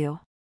for you?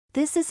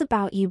 This is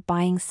about you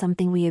buying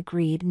something we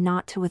agreed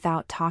not to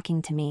without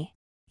talking to me.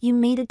 You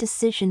made a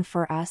decision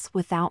for us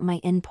without my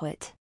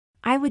input.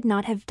 I would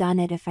not have done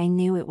it if I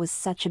knew it was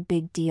such a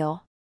big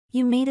deal.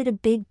 You made it a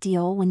big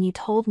deal when you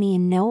told me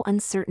in no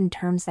uncertain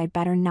terms I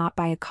better not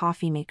buy a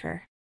coffee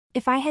maker.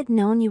 If I had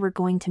known you were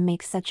going to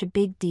make such a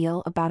big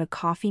deal about a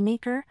coffee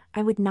maker,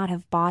 I would not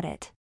have bought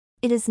it.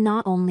 It is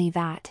not only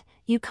that,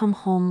 you come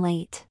home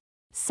late.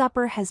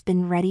 Supper has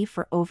been ready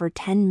for over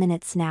 10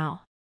 minutes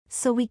now.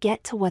 So we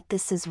get to what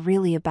this is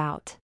really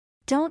about.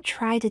 Don't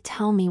try to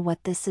tell me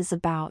what this is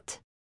about.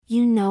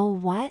 You know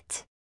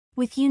what?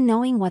 With you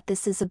knowing what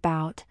this is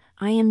about,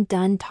 I am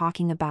done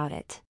talking about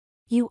it.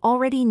 You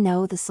already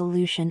know the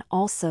solution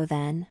also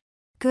then.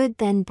 Good,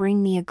 then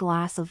bring me a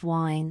glass of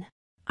wine.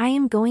 I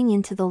am going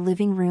into the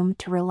living room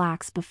to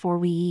relax before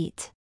we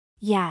eat.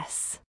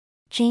 Yes.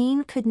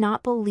 Jane could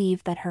not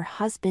believe that her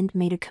husband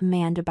made a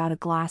command about a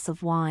glass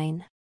of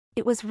wine.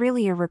 It was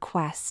really a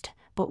request,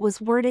 but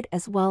was worded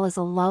as well as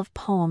a love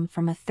poem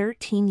from a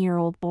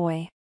 13-year-old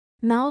boy.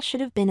 Mel should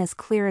have been as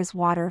clear as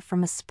water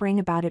from a spring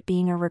about it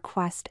being a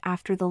request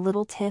after the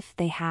little tiff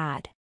they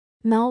had.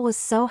 Mel was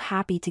so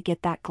happy to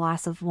get that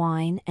glass of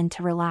wine and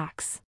to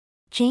relax.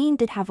 Jane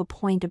did have a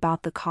point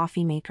about the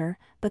coffee maker,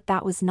 but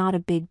that was not a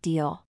big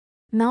deal.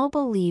 Mel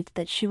believed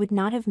that she would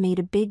not have made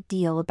a big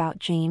deal about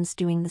James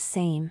doing the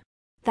same.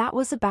 That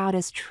was about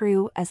as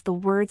true as the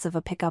words of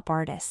a pickup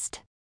artist.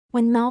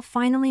 When Mel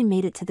finally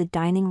made it to the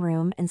dining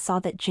room and saw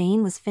that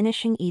Jane was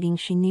finishing eating,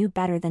 she knew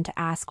better than to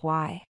ask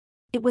why.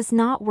 It was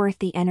not worth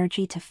the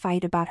energy to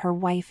fight about her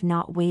wife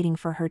not waiting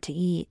for her to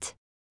eat.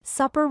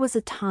 Supper was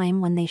a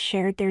time when they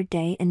shared their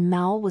day, and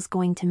Mel was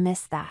going to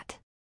miss that.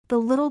 The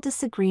little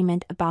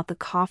disagreement about the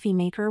coffee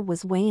maker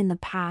was way in the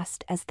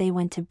past as they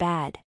went to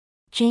bed.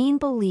 Jane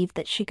believed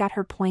that she got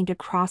her point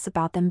across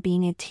about them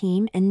being a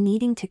team and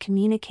needing to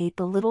communicate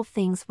the little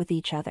things with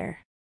each other.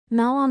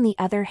 Mel, on the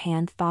other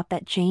hand, thought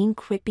that Jane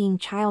quit being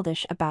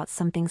childish about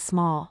something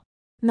small.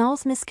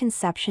 Mel's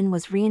misconception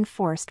was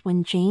reinforced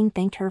when Jane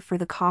thanked her for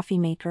the coffee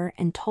maker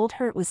and told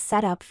her it was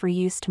set up for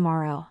use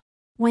tomorrow.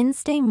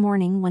 Wednesday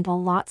morning went a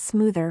lot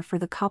smoother for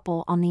the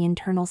couple on the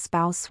internal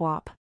spouse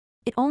swap.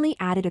 It only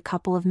added a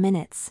couple of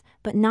minutes,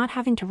 but not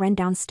having to run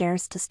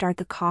downstairs to start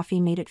the coffee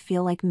made it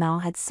feel like Mel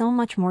had so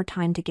much more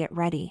time to get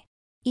ready.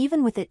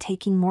 Even with it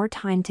taking more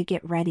time to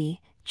get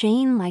ready,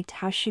 Jane liked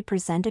how she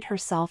presented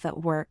herself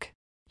at work.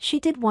 She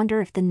did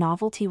wonder if the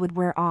novelty would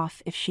wear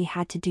off if she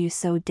had to do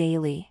so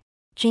daily.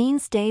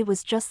 Jane's day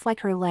was just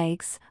like her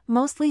legs,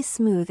 mostly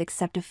smooth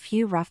except a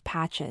few rough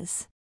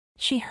patches.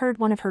 She heard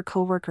one of her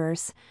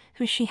coworkers,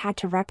 who she had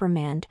to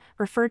reprimand,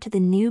 refer to the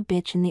new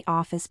bitch in the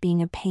office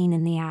being a pain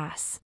in the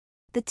ass.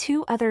 The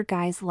two other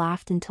guys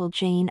laughed until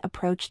Jane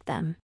approached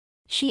them.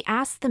 She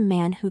asked the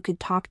man who could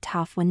talk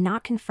tough when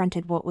not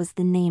confronted what was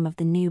the name of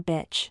the new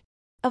bitch.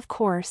 Of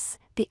course,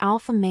 the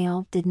alpha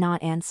male did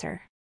not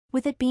answer.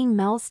 With it being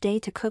Mel's day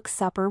to cook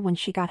supper when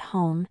she got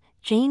home,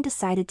 Jane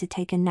decided to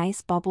take a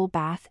nice bubble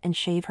bath and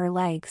shave her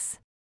legs.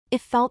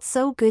 It felt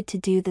so good to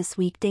do this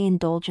weekday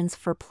indulgence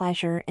for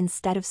pleasure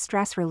instead of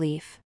stress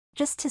relief.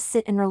 Just to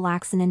sit and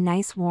relax in a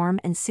nice warm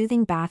and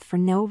soothing bath for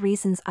no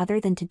reasons other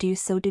than to do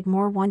so did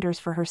more wonders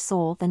for her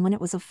soul than when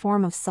it was a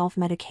form of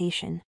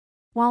self-medication.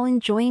 While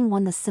enjoying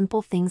one of the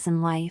simple things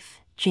in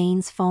life,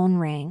 Jane's phone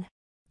rang.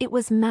 It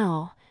was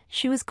Mel.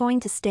 She was going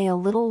to stay a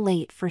little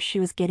late for she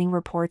was getting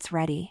reports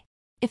ready.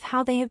 If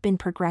how they have been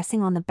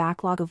progressing on the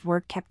backlog of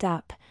work kept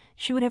up,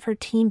 she would have her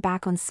team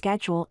back on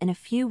schedule in a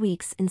few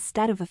weeks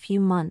instead of a few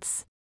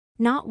months.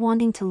 Not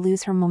wanting to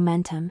lose her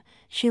momentum,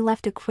 she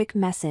left a quick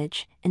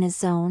message, in a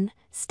zone,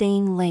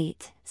 staying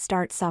late,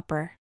 start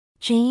supper.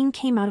 Jane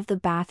came out of the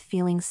bath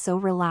feeling so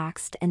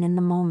relaxed and in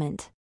the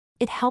moment.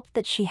 It helped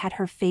that she had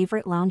her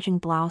favorite lounging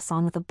blouse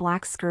on with the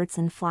black skirts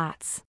and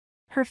flats.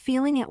 Her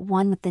feeling at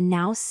one with the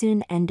now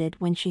soon ended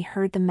when she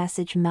heard the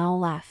message Mel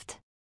left.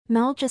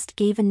 Mel just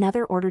gave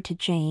another order to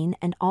Jane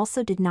and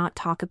also did not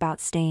talk about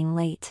staying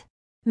late.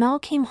 Mel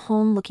came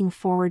home looking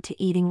forward to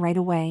eating right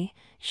away.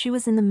 She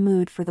was in the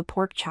mood for the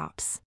pork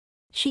chops.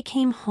 She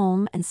came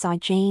home and saw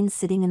Jane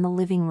sitting in the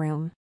living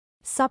room.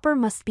 Supper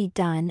must be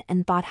done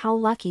and thought how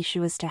lucky she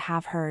was to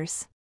have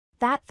hers.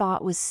 That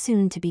thought was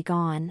soon to be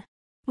gone.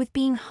 With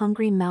being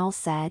hungry, Mel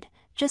said,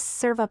 "Just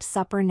serve up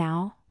supper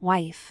now,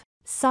 wife.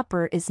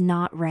 Supper is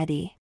not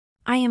ready.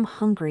 I am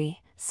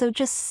hungry, so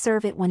just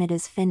serve it when it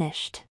is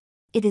finished.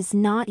 It is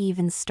not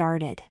even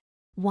started."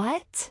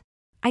 "What?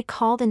 I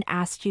called and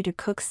asked you to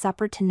cook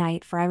supper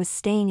tonight for I was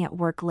staying at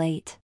work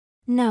late."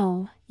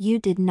 "No, you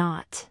did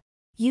not.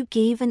 You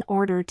gave an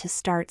order to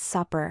start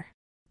supper.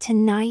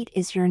 Tonight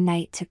is your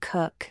night to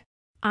cook."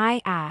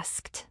 I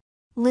asked.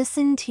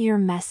 "Listen to your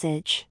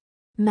message."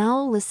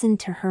 Mel listened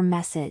to her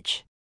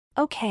message.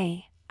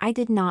 "Okay, I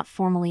did not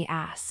formally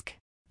ask.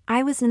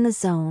 I was in the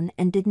zone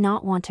and did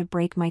not want to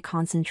break my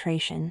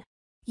concentration.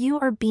 You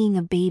are being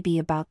a baby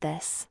about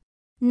this."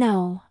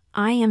 "No,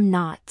 I am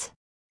not.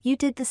 You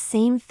did the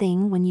same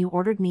thing when you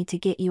ordered me to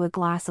get you a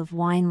glass of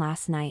wine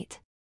last night.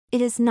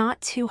 It is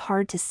not too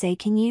hard to say,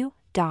 can you?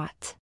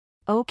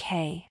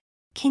 Okay.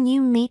 Can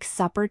you make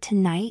supper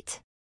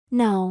tonight?"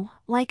 "No,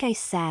 like I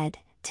said,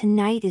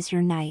 tonight is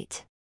your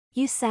night.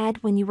 You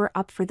said when you were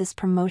up for this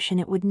promotion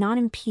it would not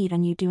impede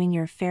on you doing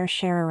your fair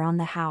share around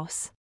the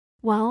house.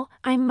 Well,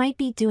 I might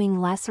be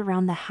doing less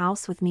around the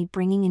house with me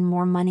bringing in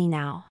more money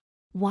now."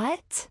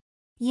 "What?"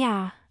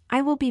 "Yeah,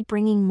 I will be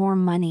bringing more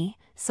money,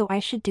 so I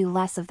should do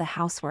less of the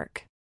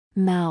housework."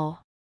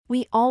 "Mel,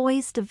 we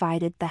always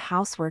divided the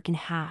housework in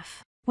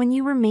half. When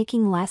you were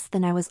making less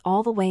than I was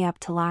all the way up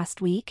to last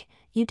week,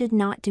 you did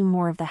not do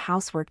more of the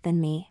housework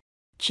than me."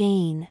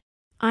 "Jane,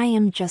 I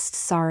am just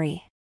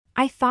sorry.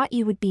 I thought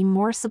you would be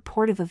more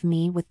supportive of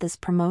me with this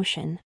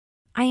promotion.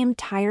 I am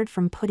tired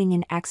from putting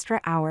in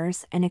extra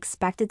hours and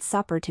expected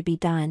supper to be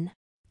done."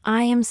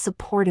 "I am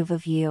supportive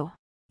of you.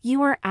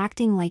 You are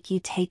acting like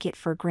you take it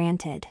for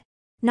granted.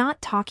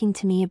 Not talking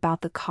to me about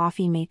the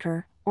coffee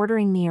maker,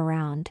 ordering me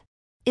around.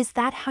 Is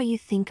that how you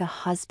think a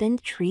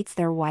husband treats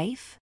their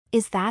wife?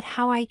 Is that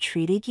how I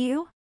treated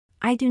you?"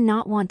 "I do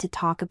not want to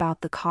talk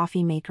about the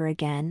coffee maker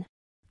again.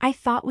 I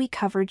thought we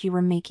covered you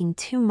were making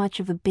too much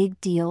of a big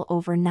deal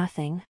over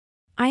nothing.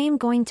 I am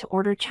going to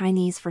order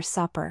Chinese for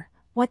supper.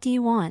 What do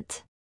you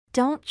want?"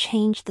 "Don't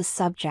change the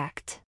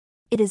subject.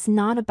 It is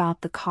not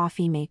about the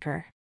coffee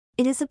maker.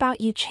 It is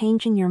about you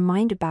changing your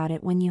mind about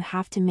it when you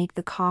have to make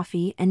the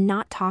coffee and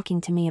not talking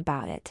to me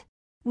about it.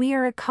 We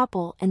are a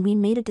couple and we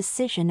made a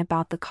decision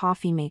about the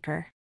coffee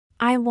maker.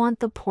 I want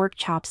the pork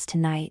chops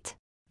tonight.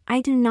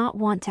 I do not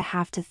want to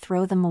have to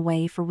throw them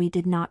away for we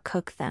did not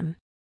cook them."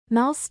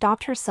 Mel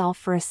stopped herself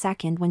for a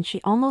second when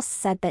she almost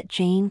said that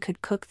Jane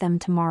could cook them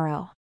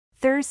tomorrow.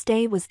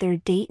 Thursday was their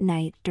date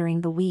night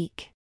during the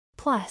week.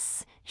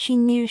 Plus, she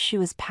knew she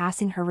was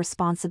passing her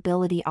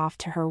responsibility off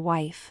to her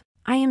wife.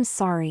 "I am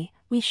sorry,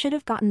 we should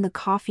have gotten the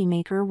coffee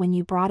maker when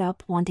you brought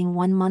up wanting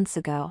one months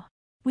ago.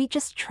 We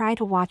just try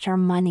to watch our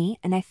money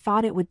and I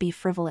thought it would be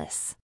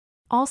frivolous.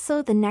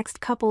 Also, the next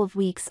couple of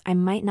weeks I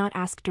might not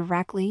ask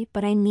directly,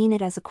 but I mean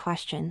it as a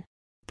question.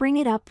 Bring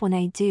it up when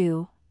I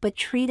do, but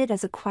treat it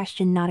as a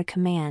question, not a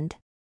command.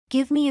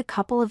 Give me a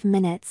couple of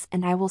minutes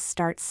and I will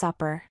start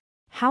supper.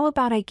 How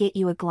about I get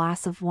you a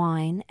glass of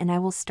wine and I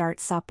will start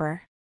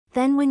supper?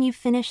 Then when you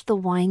finish the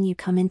wine you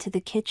come into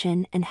the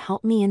kitchen and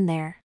help me in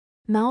there."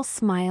 Mel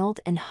smiled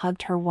and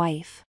hugged her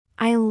wife.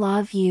 "I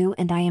love you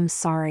and I am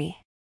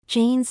sorry."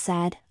 Jane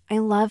said, "I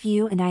love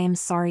you and I am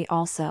sorry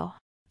also.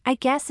 I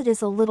guess it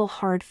is a little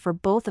hard for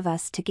both of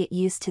us to get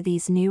used to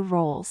these new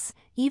roles,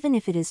 even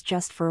if it is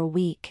just for a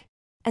week."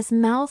 As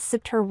Mel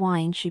sipped her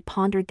wine, she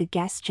pondered the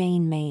guess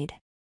Jane made.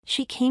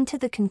 She came to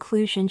the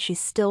conclusion she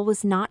still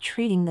was not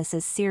treating this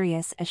as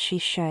serious as she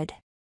should.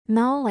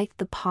 Mel liked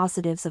the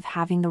positives of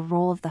having the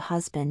role of the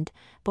husband,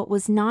 but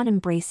was not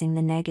embracing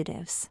the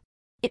negatives.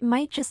 It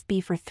might just be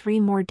for 3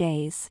 more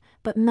days,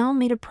 but Mel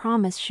made a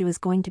promise she was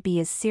going to be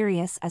as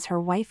serious as her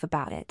wife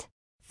about it.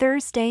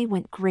 Thursday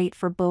went great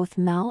for both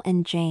Mel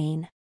and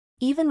Jane.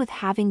 Even with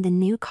having the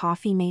new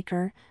coffee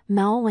maker,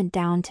 Mel went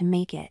down to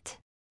make it.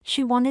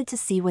 She wanted to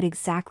see what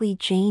exactly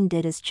Jane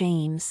did as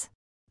James.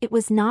 It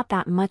was not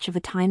that much of a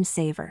time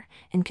saver,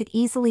 and could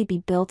easily be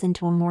built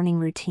into a morning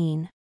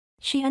routine.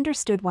 She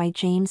understood why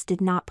James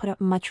did not put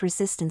up much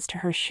resistance to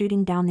her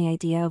shooting down the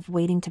idea of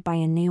waiting to buy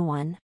a new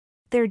one.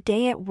 Their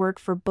day at work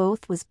for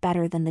both was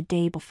better than the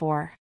day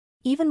before.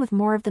 Even with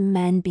more of the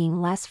men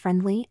being less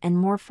friendly and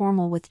more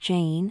formal with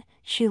Jane,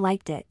 she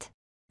liked it.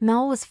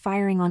 Mel was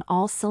firing on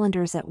all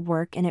cylinders at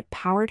work, and it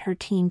powered her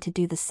team to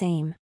do the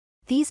same.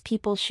 These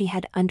people she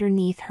had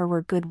underneath her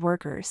were good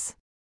workers.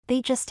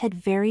 They just had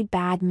very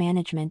bad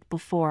management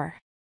before.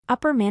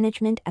 Upper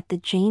management at the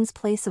Jane's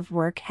place of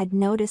work had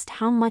noticed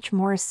how much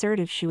more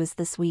assertive she was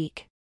this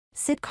week.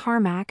 Sid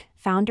Carmack,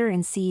 founder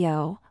and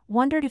CEO,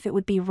 wondered if it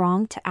would be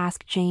wrong to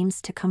ask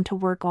James to come to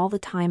work all the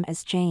time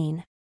as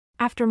Jane.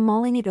 After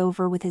mulling it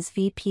over with his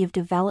VP of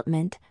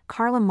Development,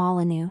 Carla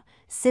Molyneux,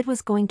 Sid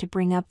was going to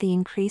bring up the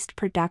increased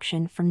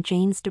production from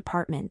Jane's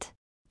department.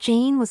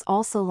 Jane was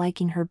also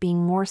liking her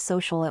being more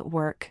social at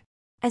work.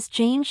 As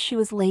Jane, she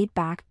was laid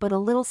back but a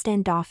little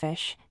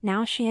standoffish.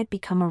 Now she had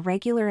become a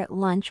regular at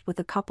lunch with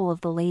a couple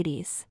of the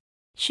ladies.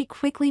 She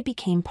quickly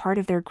became part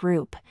of their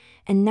group,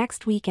 and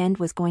next weekend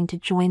was going to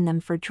join them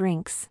for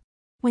drinks.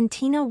 When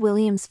Tina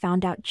Williams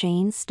found out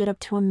Jane stood up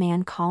to a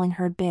man calling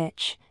her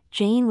bitch,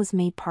 Jane was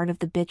made part of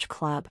the bitch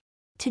club.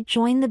 To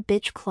join the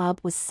bitch club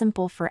was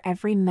simple for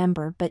every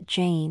member but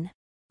Jane.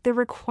 The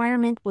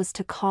requirement was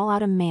to call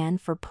out a man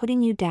for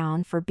putting you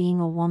down for being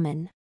a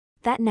woman.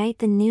 That night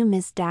the new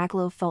Ms.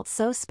 Daglow felt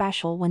so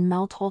special when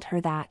Mel told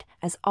her that,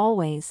 as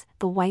always,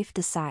 the wife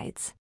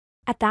decides.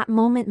 At that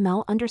moment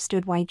Mel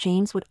understood why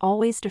James would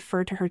always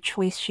defer to her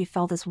choice. She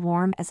felt as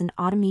warm as an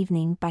autumn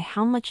evening by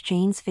how much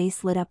Jane's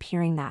face lit up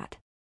hearing that.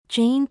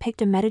 Jane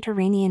picked a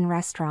Mediterranean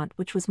restaurant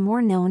which was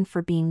more known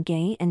for being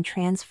gay and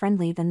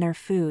trans-friendly than their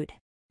food.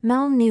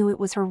 Mel knew it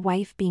was her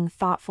wife being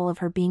thoughtful of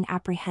her being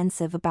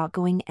apprehensive about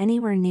going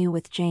anywhere new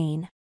with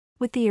Jane.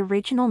 With the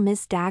original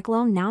Ms.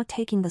 Daglow now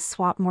taking the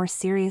swap more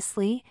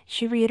seriously,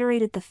 she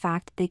reiterated the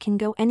fact they can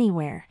go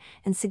anywhere,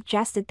 and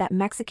suggested that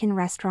Mexican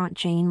restaurant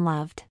Jane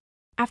loved.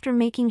 After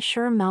making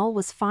sure Mel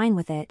was fine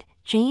with it,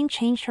 Jane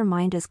changed her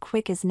mind as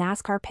quick as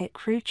NASCAR pit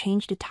crew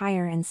changed a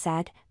tire and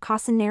said,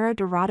 "Cocinero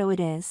Dorado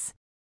it is."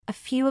 A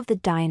few of the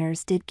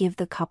diners did give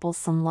the couple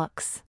some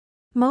looks.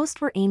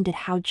 Most were aimed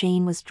at how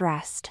Jane was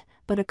dressed,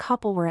 but a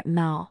couple were at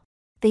Mel.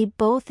 They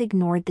both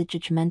ignored the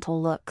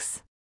judgmental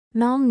looks.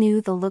 Mel knew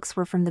the looks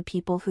were from the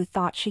people who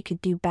thought she could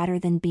do better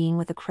than being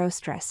with a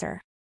crossdresser.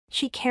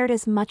 She cared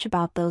as much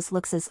about those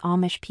looks as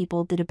Amish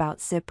people did about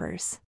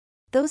zippers.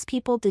 Those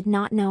people did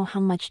not know how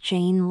much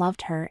Jane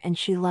loved her, and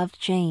she loved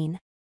Jane.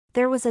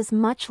 There was as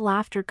much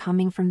laughter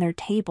coming from their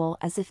table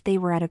as if they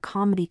were at a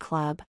comedy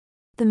club.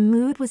 The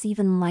mood was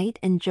even light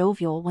and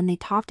jovial when they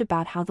talked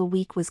about how the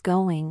week was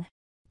going.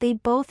 They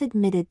both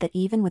admitted that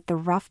even with the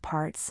rough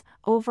parts,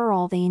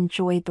 overall they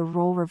enjoyed the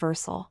role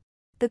reversal.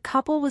 The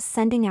couple was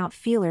sending out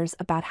feelers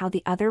about how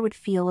the other would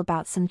feel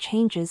about some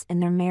changes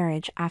in their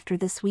marriage after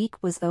this week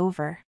was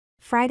over.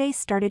 Friday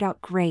started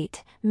out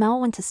great.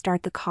 Mel went to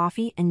start the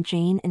coffee and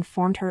Jane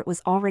informed her it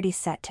was already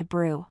set to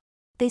brew.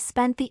 They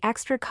spent the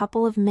extra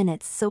couple of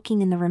minutes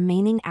soaking in the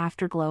remaining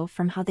afterglow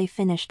from how they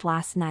finished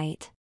last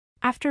night.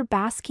 After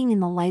basking in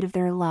the light of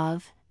their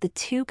love, the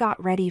two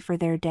got ready for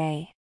their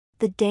day.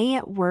 The day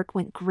at work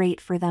went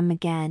great for them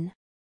again.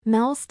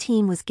 Mel's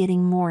team was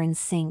getting more in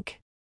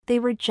sync. They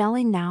were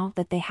gelling now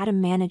that they had a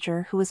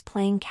manager who was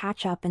playing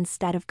catch-up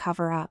instead of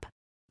cover-up.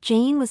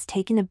 Jane was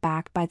taken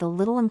aback by the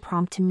little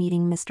impromptu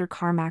meeting Mr.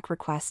 Carmack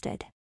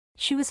requested.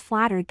 She was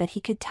flattered that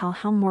he could tell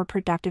how more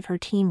productive her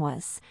team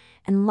was,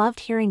 and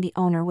loved hearing the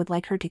owner would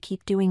like her to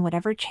keep doing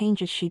whatever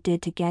changes she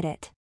did to get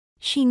it.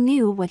 She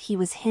knew what he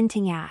was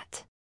hinting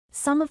at.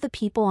 Some of the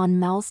people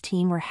on Mel's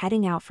team were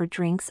heading out for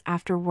drinks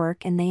after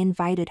work and they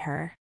invited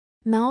her.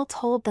 Mel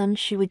told them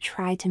she would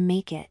try to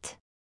make it.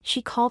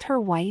 She called her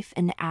wife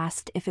and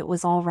asked if it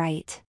was all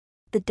right.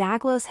 The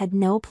Daglows had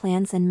no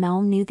plans and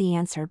Mel knew the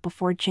answer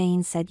before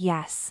Jane said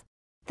yes.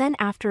 Then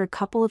after a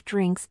couple of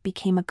drinks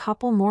became a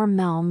couple more,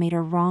 Mel made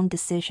a wrong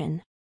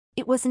decision.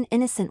 It was an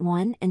innocent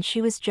one and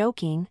she was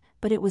joking,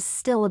 but it was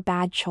still a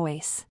bad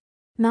choice.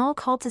 Mel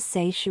called to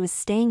say she was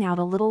staying out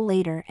a little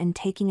later and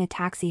taking a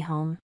taxi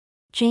home.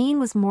 Jane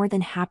was more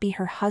than happy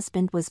her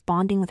husband was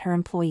bonding with her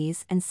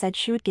employees and said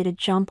she would get a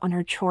jump on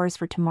her chores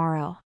for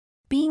tomorrow.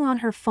 Being on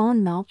her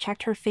phone, Mel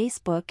checked her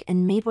Facebook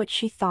and made what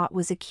she thought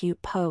was a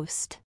cute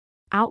post.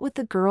 Out with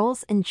the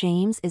girls and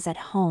James is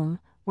at home,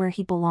 where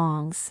he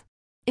belongs.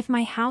 If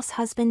my house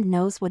husband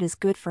knows what is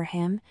good for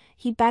him,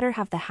 he better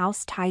have the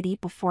house tidy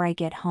before I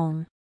get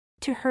home.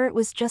 To her it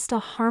was just a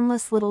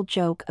harmless little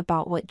joke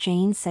about what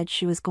Jane said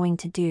she was going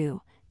to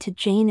do. To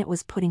Jane it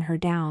was putting her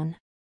down.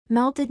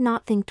 Mel did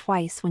not think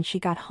twice when she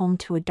got home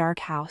to a dark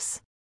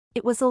house.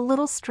 It was a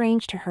little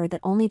strange to her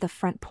that only the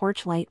front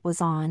porch light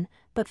was on,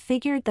 but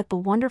figured that the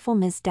wonderful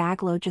Miss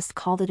Daglow just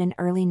called it an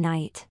early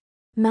night.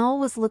 Mel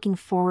was looking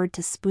forward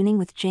to spooning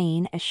with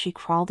Jane as she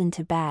crawled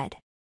into bed.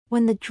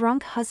 When the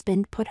drunk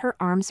husband put her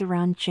arms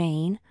around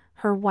Jane,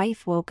 her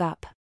wife woke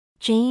up.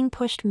 Jane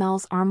pushed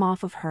Mel's arm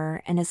off of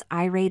her and as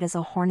irate as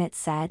a hornet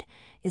said,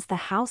 "Is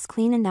the house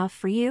clean enough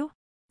for you?"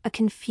 A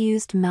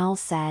confused Mel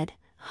said,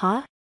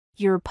 "Huh?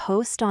 Your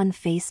post on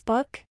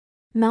Facebook?"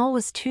 Mel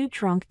was too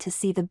drunk to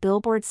see the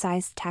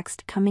billboard-sized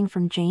text coming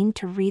from Jane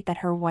to read that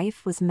her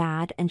wife was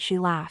mad and she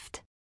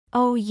laughed.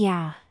 "Oh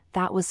yeah,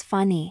 that was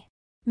funny.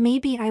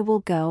 Maybe I will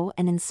go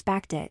and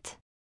inspect it.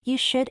 You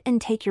should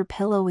and take your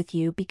pillow with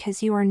you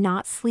because you are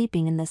not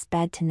sleeping in this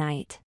bed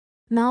tonight."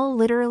 Mel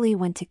literally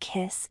went to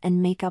kiss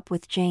and make up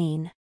with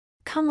Jane.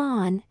 "Come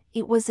on,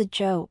 it was a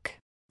joke."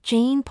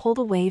 Jane pulled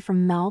away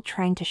from Mel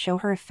trying to show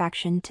her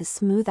affection to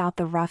smooth out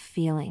the rough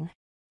feeling.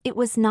 "It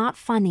was not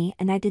funny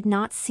and I did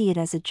not see it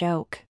as a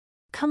joke.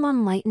 Come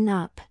on, lighten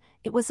up.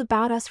 It was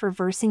about us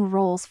reversing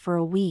roles for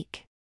a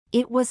week.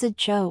 It was a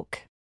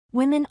joke.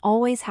 Women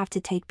always have to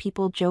take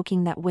people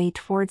joking that way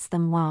towards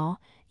them well,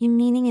 you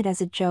meaning it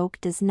as a joke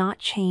does not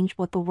change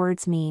what the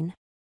words mean.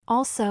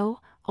 Also,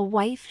 a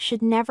wife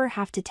should never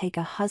have to take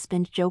a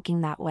husband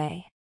joking that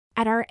way.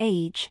 At our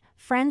age,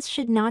 friends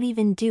should not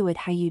even do it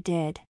how you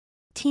did.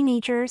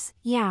 Teenagers,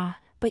 yeah,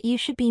 but you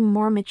should be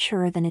more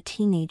mature than a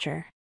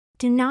teenager.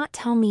 Do not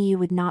tell me you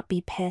would not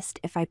be pissed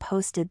if I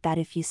posted that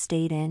if you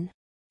stayed in."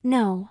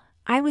 "No,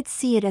 I would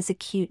see it as a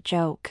cute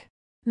joke."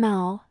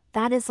 "Mel,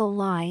 that is a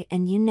lie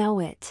and you know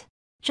it.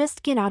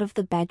 Just get out of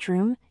the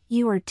bedroom,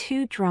 you are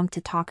too drunk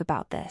to talk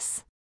about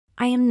this."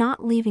 "I am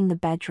not leaving the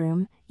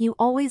bedroom, you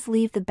always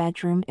leave the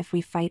bedroom if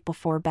we fight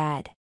before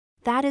bed."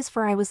 "That is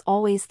for I was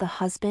always the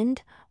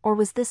husband, or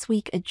was this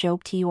week a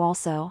joke to you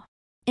also?"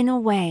 "In a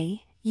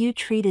way, you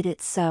treated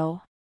it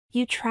so.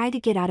 You try to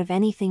get out of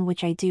anything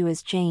which I do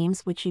as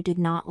James which you did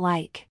not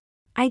like.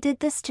 I did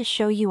this to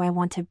show you I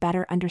want to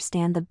better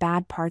understand the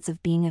bad parts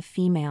of being a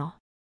female.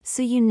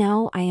 So you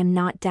know I am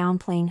not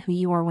downplaying who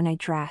you are when I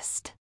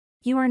dressed.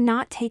 You are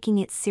not taking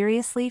it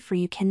seriously for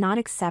you cannot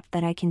accept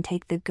that I can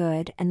take the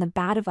good and the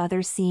bad of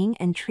others seeing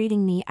and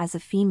treating me as a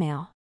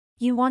female.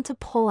 You want to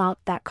pull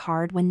out that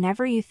card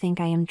whenever you think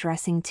I am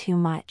dressing too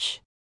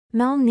much."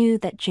 Mel knew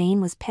that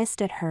Jane was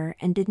pissed at her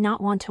and did not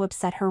want to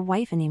upset her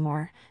wife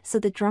anymore, so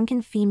the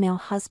drunken female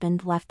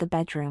husband left the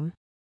bedroom.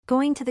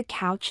 Going to the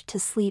couch to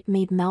sleep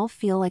made Mel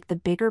feel like the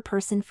bigger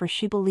person for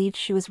she believed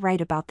she was right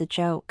about the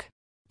joke.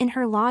 In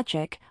her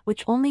logic,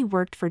 which only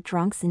worked for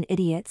drunks and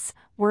idiots,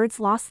 words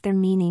lost their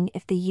meaning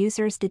if the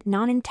users did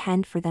not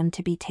intend for them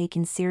to be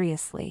taken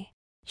seriously.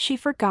 She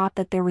forgot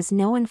that there was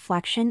no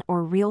inflection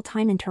or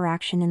real-time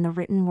interaction in the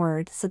written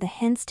word, so the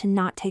hints to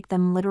not take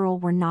them literal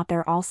were not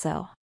there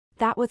also.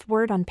 That with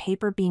word on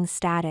paper being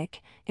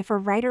static, if a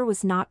writer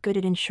was not good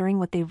at ensuring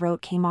what they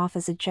wrote came off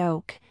as a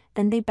joke,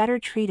 then they better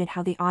treat it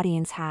how the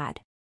audience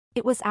had.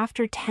 It was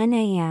after 10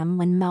 a.m.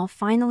 when Mel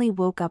finally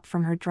woke up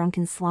from her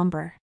drunken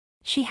slumber.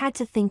 She had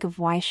to think of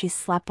why she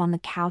slept on the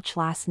couch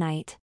last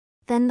night.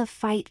 Then the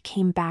fight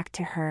came back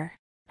to her.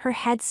 Her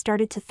head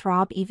started to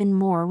throb even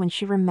more when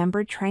she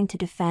remembered trying to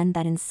defend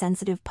that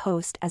insensitive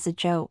post as a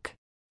joke.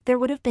 There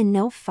would have been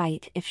no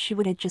fight if she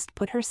would have just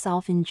put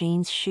herself in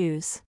Jane's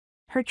shoes.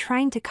 Her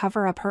trying to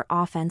cover up her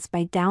offense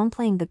by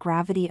downplaying the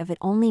gravity of it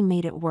only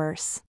made it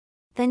worse.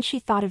 Then she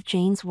thought of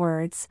Jane's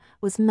words,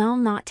 was Mel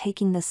not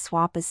taking this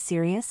swap as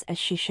serious as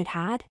she should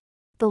had?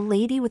 The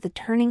lady with the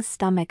turning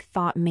stomach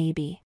thought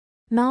maybe.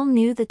 Mel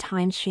knew the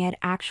times she had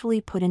actually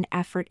put an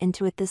effort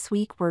into it this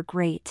week were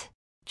great.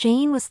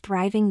 Jane was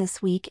thriving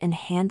this week and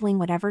handling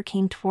whatever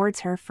came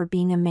towards her for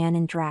being a man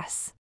in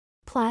dress.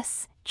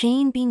 Plus,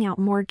 Jane being out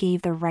more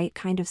gave the right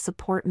kind of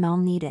support Mel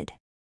needed.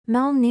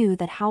 Mel knew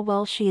that how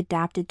well she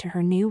adapted to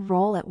her new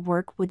role at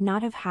work would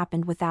not have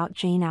happened without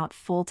Jane out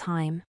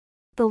full-time.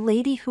 The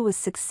lady who was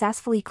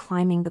successfully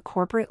climbing the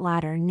corporate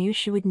ladder knew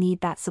she would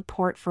need that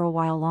support for a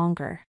while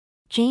longer.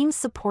 Jane's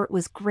support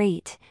was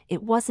great,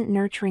 it wasn't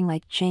nurturing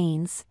like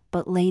Jane's,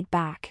 but laid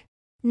back.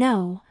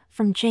 No,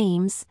 from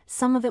James,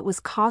 some of it was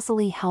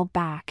causally held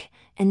back,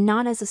 and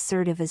not as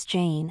assertive as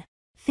Jane.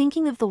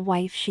 Thinking of the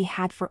wife she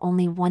had for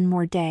only one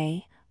more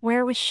day,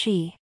 where was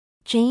she?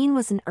 Jane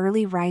was an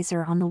early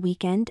riser on the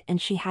weekend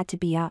and she had to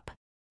be up.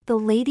 The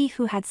lady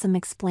who had some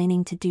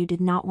explaining to do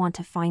did not want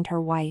to find her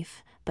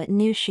wife, but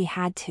knew she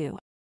had to.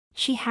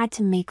 She had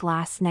to make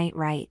last night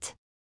right.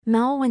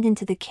 Mel went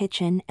into the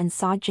kitchen and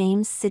saw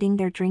James sitting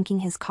there drinking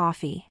his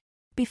coffee.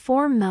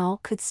 Before Mel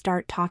could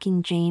start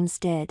talking, James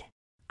did.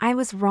 "I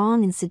was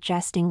wrong in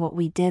suggesting what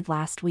we did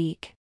last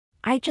week.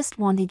 I just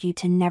wanted you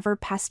to never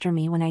pester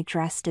me when I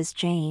dressed as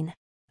Jane.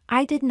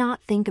 I did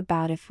not think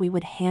about if we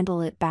would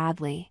handle it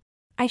badly.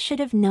 I should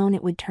have known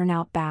it would turn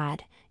out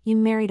bad. You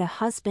married a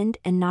husband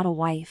and not a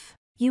wife.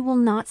 You will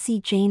not see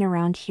Jane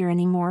around here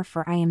anymore,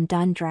 for I am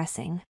done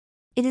dressing.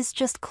 It is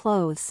just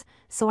clothes,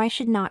 so I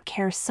should not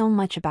care so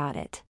much about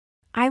it.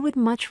 I would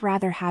much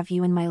rather have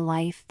you in my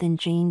life than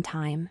Jane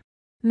time."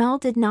 Mel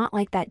did not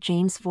like that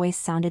James' voice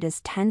sounded as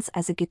tense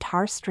as a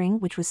guitar string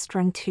which was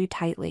strung too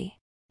tightly.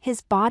 His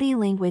body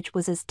language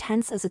was as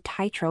tense as a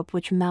tightrope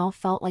which Mel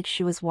felt like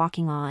she was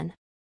walking on.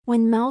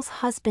 When Mel's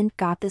husband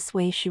got this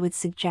way, she would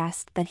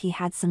suggest that he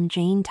had some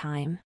Jane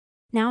time.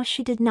 Now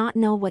she did not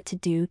know what to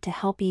do to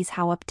help ease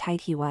how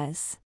uptight he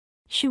was.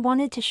 She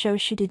wanted to show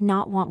she did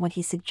not want what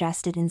he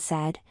suggested and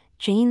said,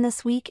 "Jane,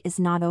 this week is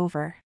not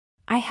over.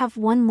 I have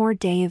one more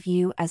day of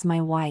you as my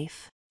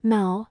wife.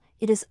 Mel,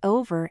 it is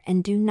over,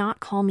 and do not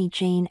call me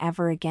Jane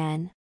ever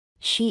again.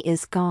 She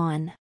is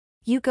gone.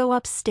 You go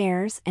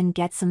upstairs and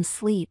get some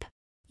sleep.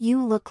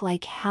 You look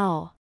like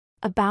hell.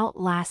 About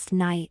last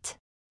night.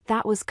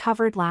 That was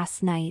covered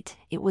last night,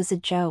 it was a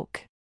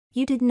joke.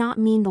 You did not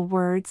mean the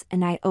words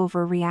and I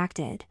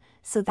overreacted,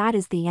 so that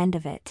is the end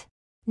of it.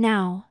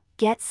 Now,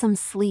 get some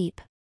sleep.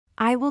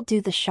 I will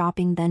do the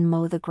shopping then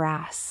mow the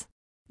grass.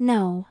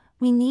 No,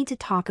 we need to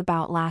talk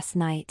about last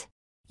night.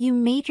 You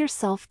made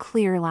yourself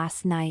clear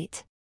last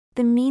night.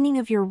 The meaning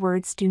of your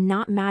words do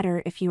not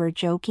matter if you are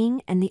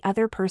joking and the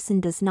other person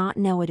does not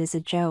know it is a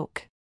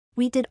joke.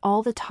 We did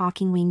all the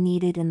talking we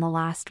needed in the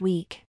last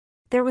week.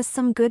 There was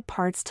some good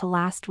parts to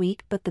last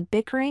week, but the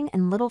bickering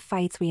and little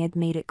fights we had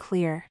made it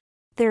clear.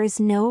 There is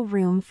no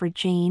room for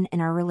Jane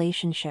in our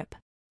relationship.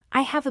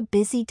 I have a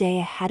busy day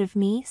ahead of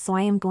me, so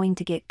I am going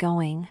to get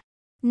going.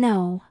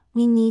 No,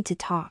 we need to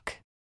talk.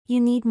 You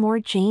need more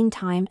Jane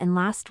time, and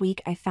last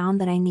week I found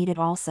that I need it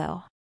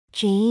also.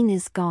 Jane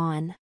is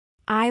gone.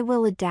 I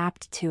will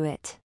adapt to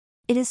it.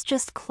 It is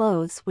just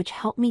clothes which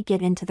help me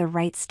get into the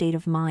right state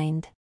of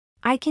mind.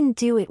 I can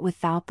do it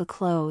without the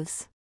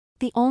clothes.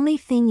 The only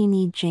thing you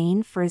need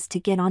Jane for is to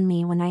get on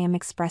me when I am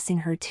expressing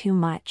her too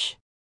much.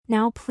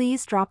 Now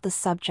please drop the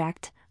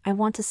subject, I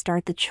want to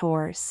start the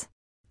chores.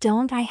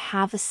 Don't I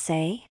have a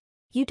say?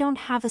 You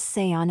don't have a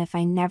say on if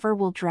I never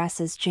will dress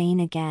as Jane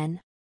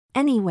again.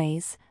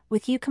 Anyways,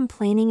 with you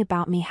complaining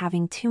about me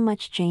having too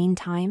much Jane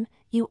time,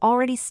 you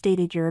already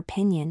stated your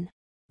opinion.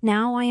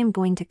 Now I am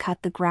going to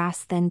cut the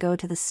grass then go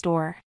to the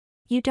store.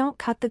 You don't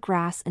cut the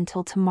grass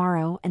until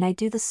tomorrow and I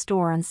do the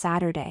store on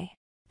Saturday.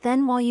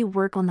 Then while you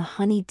work on the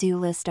honey-do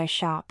list I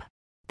shop.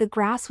 The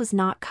grass was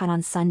not cut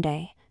on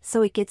Sunday,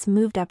 so it gets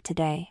moved up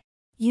today.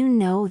 You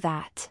know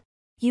that.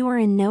 You are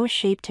in no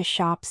shape to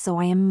shop, so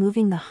I am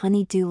moving the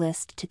honey-do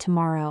list to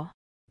tomorrow.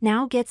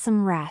 Now get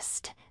some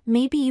rest,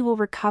 maybe you will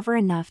recover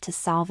enough to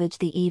salvage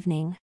the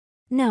evening.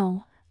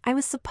 No, I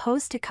was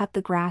supposed to cut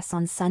the grass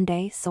on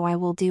Sunday, so I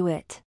will do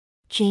it.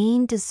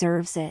 Jane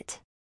deserves it.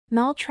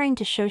 Mel, trying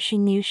to show she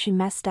knew she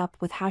messed up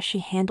with how she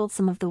handled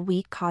some of the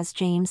week, caused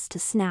James to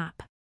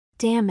snap.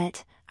 Damn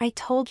it, I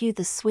told you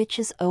the switch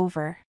is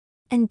over.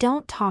 And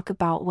don't talk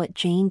about what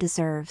Jane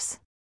deserves.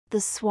 The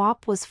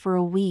swap was for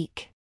a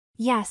week.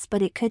 Yes,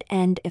 but it could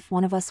end if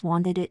one of us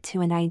wanted it to,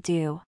 and I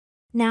do.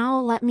 Now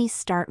let me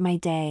start my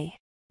day.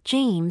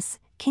 James,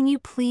 can you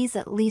please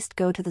at least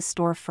go to the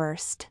store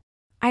first?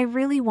 I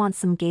really want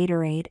some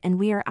Gatorade, and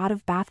we are out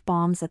of bath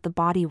bombs at the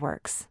Body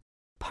Works.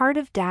 Part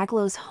of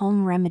Daglow's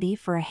home remedy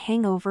for a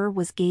hangover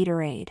was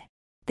Gatorade.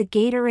 The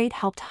Gatorade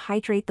helped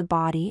hydrate the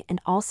body and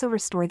also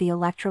restore the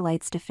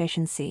electrolytes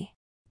deficiency.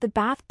 The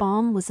bath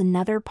bomb was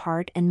another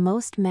part, and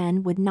most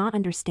men would not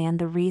understand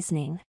the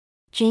reasoning.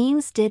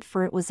 James did,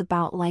 for it was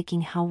about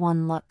liking how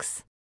one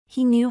looks.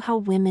 He knew how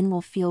women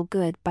will feel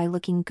good by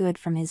looking good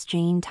from his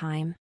Jane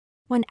time.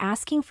 When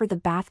asking for the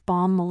bath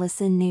bomb,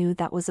 Melissa knew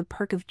that was a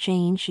perk of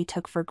Jane she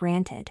took for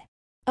granted.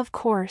 Of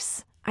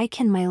course, I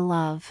can, my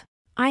love.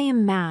 I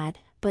am mad,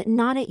 but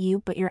not at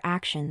you but your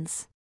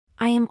actions.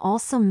 I am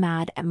also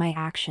mad at my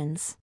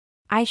actions.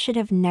 I should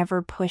have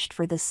never pushed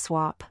for this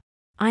swap.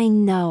 I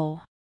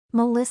know.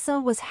 Melissa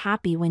was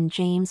happy when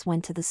James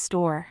went to the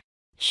store.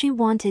 She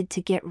wanted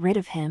to get rid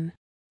of him.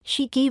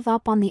 She gave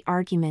up on the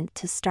argument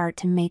to start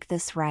to make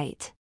this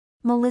right.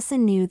 Melissa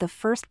knew the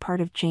first part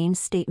of James'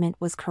 statement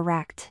was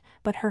correct,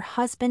 but her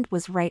husband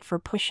was right for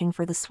pushing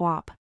for the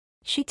swap.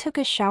 She took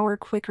a shower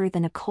quicker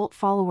than a cult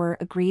follower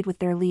agreed with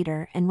their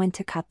leader and went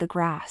to cut the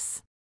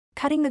grass.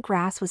 Cutting the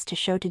grass was to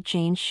show to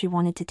James she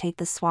wanted to take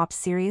the swap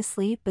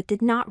seriously, but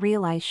did not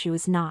realize she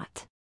was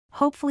not.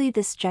 Hopefully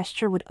this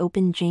gesture would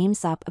open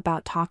James up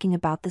about talking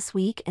about this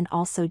week, and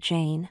also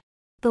Jane.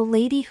 The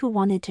lady who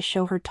wanted to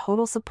show her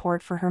total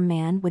support for her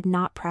man would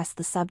not press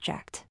the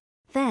subject.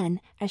 Then,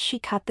 as she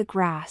cut the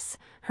grass,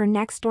 her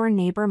next-door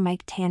neighbor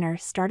Mike Tanner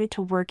started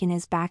to work in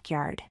his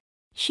backyard.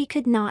 She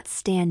could not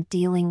stand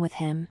dealing with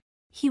him.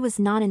 He was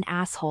not an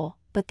asshole,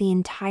 but the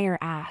entire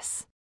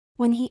ass.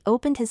 When he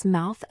opened his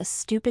mouth, a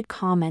stupid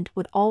comment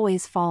would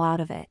always fall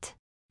out of it.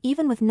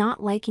 Even with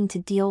not liking to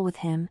deal with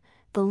him,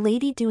 the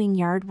lady doing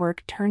yard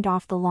work turned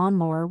off the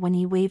lawnmower when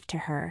he waved to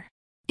her.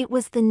 It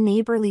was the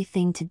neighborly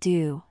thing to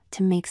do,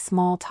 to make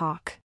small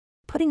talk.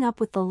 Putting up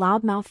with the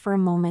loudmouth for a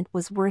moment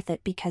was worth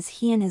it because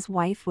he and his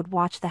wife would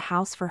watch the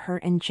house for her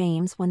and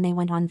James when they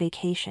went on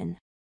vacation.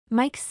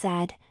 Mike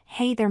said,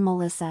 Hey there,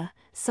 Melissa,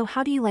 so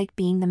how do you like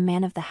being the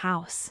man of the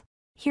house?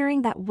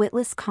 Hearing that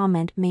witless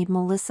comment made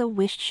Melissa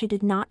wish she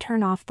did not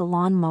turn off the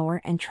lawnmower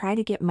and try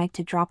to get Mike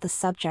to drop the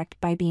subject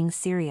by being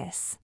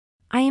serious.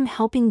 I am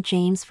helping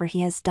James for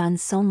he has done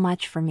so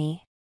much for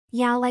me.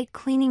 Yeah, like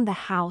cleaning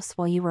the house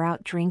while you were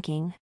out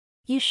drinking.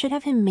 You should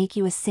have him make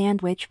you a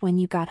sandwich when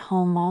you got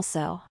home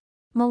also.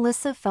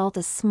 Melissa felt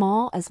as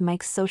small as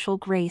Mike's social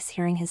grace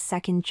hearing his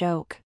second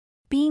joke.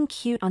 Being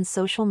cute on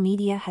social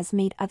media has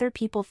made other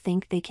people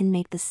think they can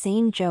make the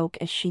same joke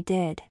as she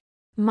did.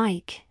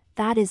 Mike,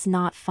 that is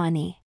not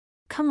funny.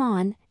 Come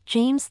on,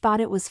 James thought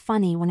it was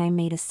funny when I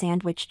made a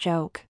sandwich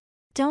joke.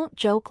 Don't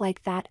joke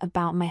like that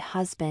about my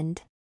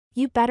husband.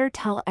 You better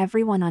tell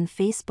everyone on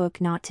Facebook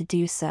not to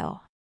do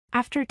so.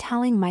 After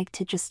telling Mike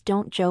to just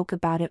don't joke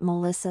about it,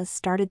 Melissa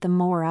started the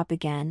mower up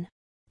again.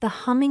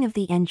 The humming of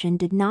the engine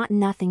did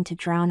nothing to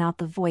drown out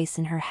the voice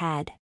in her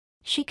head.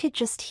 She could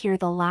just hear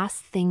the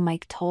last thing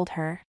Mike told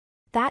her.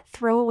 That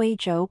throwaway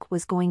joke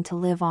was going to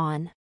live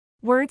on.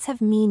 Words have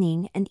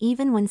meaning, and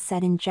even when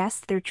said in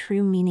jest, their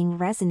true meaning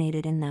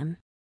resonated in them.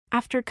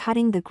 After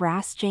cutting the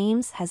grass,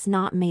 James has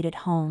not made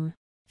it home.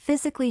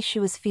 Physically, she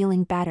was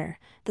feeling better.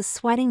 The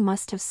sweating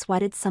must have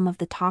sweated some of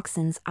the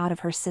toxins out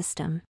of her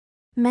system.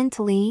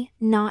 Mentally,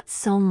 not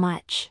so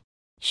much.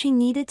 She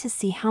needed to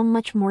see how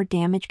much more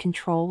damage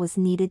control was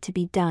needed to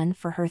be done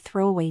for her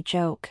throwaway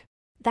joke.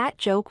 That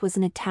joke was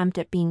an attempt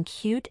at being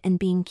cute, and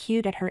being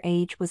cute at her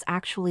age was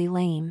actually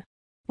lame.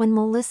 When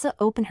Melissa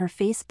opened her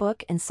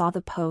Facebook and saw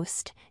the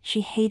post,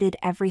 she hated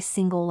every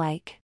single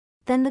like.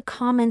 Then the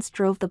comments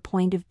drove the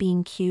point of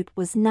being cute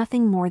was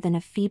nothing more than a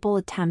feeble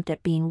attempt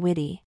at being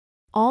witty.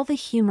 All the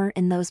humor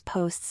in those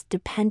posts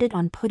depended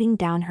on putting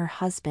down her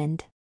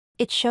husband.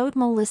 It showed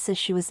Melissa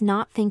she was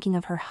not thinking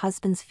of her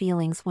husband's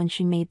feelings when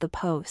she made the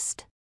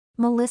post.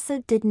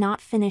 Melissa did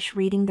not finish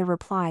reading the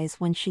replies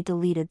when she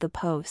deleted the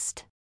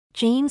post.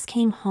 James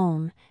came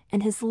home,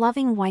 and his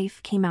loving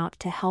wife came out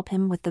to help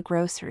him with the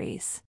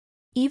groceries.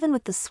 Even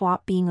with the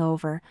swap being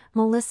over,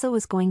 Melissa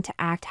was going to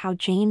act how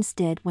James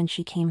did when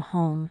she came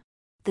home.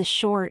 The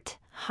short,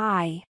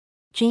 hi,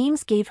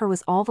 James gave her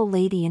was all the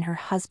lady in her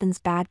husband's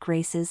bad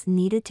graces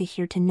needed to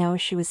hear to know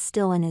she was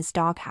still in his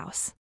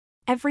doghouse.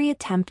 Every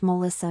attempt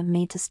Melissa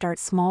made to start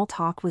small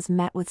talk was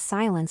met with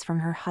silence from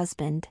her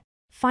husband.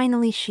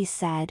 Finally she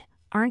said,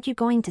 "Aren't you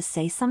going to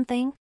say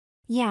something?"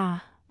 "Yeah,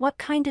 what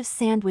kind of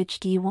sandwich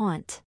do you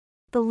want?"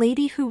 The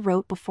lady who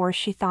wrote before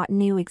she thought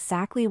knew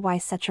exactly why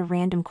such a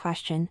random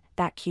question,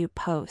 that cute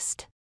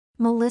post.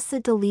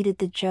 Melissa deleted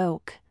the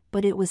joke,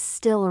 but it was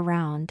still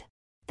around.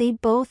 They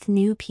both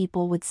knew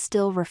people would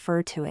still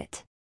refer to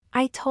it.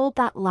 "I told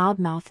that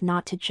loudmouth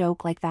not to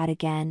joke like that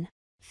again.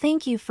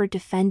 Thank you for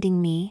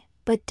defending me,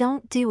 but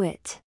don't do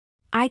it.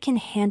 I can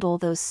handle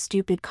those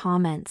stupid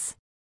comments.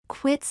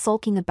 Quit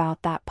sulking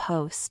about that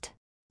post.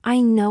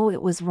 I know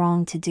it was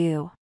wrong to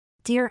do."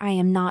 "Dear, I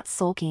am not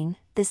sulking,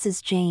 this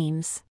is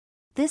James.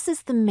 This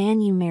is the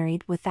man you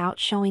married without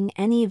showing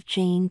any of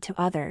Jane to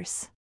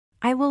others.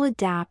 I will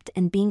adapt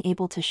and being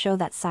able to show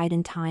that side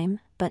in time,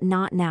 but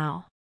not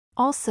now.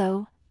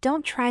 Also,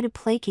 don't try to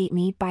placate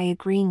me by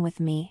agreeing with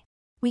me.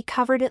 We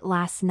covered it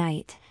last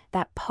night,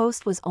 that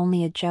post was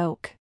only a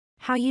joke.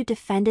 How you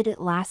defended it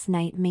last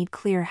night made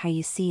clear how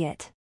you see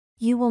it.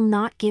 You will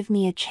not give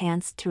me a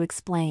chance to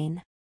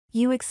explain.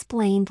 You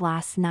explained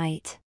last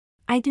night.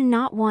 I do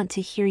not want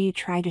to hear you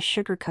try to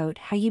sugarcoat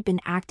how you've been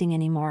acting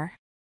anymore.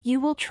 You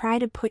will try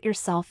to put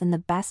yourself in the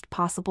best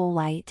possible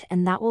light,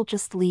 and that will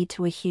just lead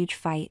to a huge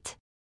fight.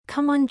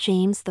 Come on,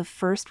 James the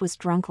first was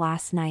drunk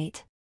last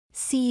night.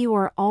 See, you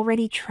are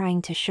already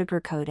trying to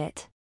sugarcoat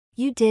it.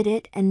 You did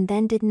it and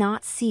then did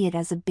not see it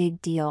as a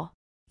big deal.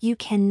 You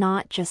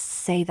cannot just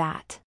say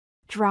that.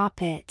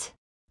 Drop it."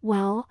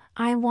 "Well,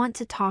 I want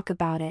to talk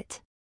about it."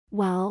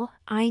 "Well,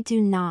 I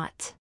do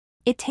not.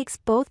 It takes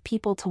both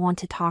people to want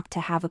to talk to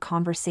have a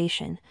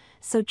conversation,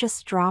 so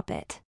just drop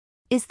it.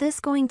 Is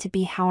this going to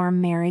be how our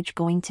marriage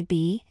going to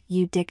be,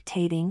 you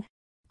dictating?"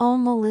 "Oh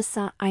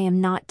Melissa, I am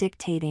not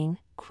dictating,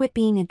 quit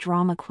being a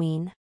drama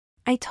queen.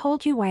 I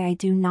told you why I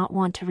do not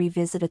want to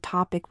revisit a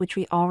topic which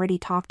we already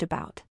talked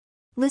about.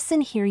 Listen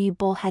here, you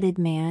bullheaded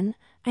man,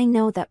 I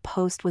know that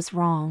post was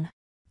wrong.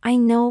 I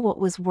know what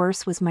was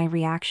worse was my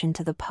reaction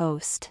to the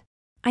post.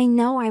 I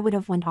know I would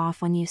have went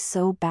off on you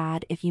so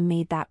bad if you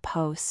made that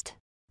post.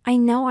 I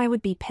know I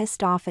would be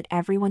pissed off at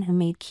everyone who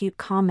made cute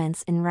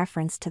comments in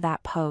reference to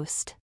that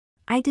post.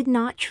 I did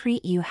not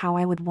treat you how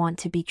I would want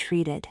to be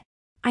treated.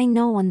 I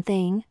know one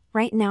thing,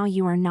 right now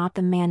you are not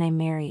the man I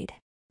married.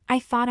 I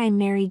thought I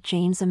married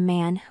James, a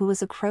man who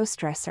was a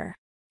crossdresser.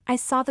 I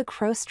saw the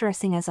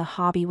crossdressing as a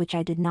hobby which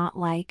I did not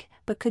like,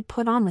 but could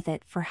put on with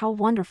it for how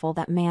wonderful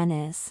that man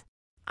is.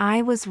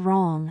 I was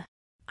wrong.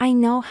 I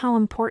know how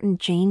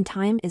important Jane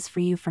time is for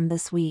you from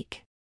this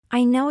week.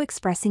 I know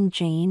expressing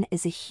Jane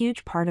is a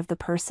huge part of the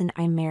person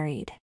I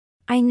married.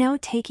 I know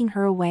taking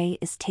her away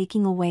is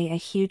taking away a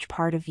huge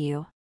part of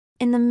you."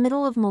 In the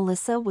middle of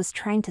Melissa was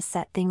trying to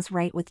set things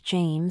right with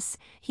James,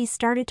 he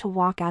started to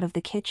walk out of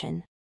the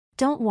kitchen.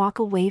 "Don't walk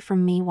away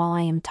from me while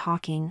I am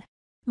talking.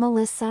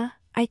 Melissa,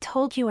 I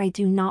told you I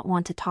do not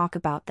want to talk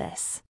about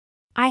this.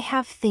 I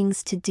have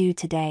things to do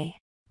today.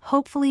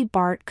 Hopefully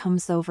Bart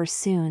comes over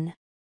soon.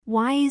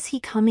 Why is he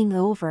coming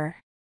over?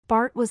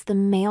 Bart was the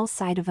male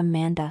side of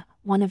Amanda,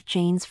 one of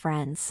Jane's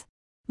friends.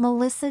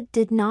 Melissa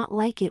did not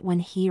like it when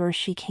he or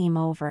she came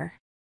over.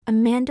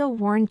 Amanda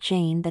warned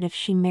Jane that if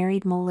she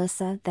married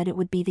Melissa that it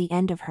would be the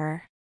end of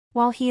her.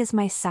 Well, he is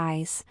my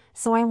size,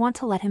 so I want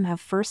to let him have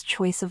first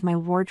choice of my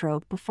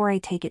wardrobe before I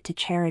take it to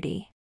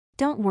charity.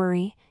 Don't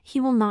worry, he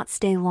will not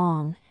stay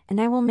long, and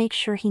I will make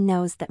sure he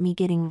knows that me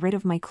getting rid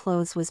of my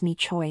clothes was me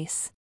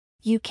choice.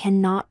 You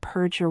cannot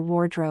purge your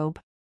wardrobe.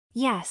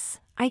 Yes,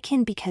 I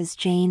can because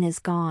Jane is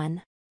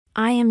gone.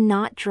 I am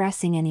not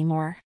dressing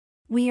anymore.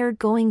 We are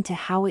going to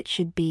how it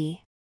should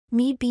be.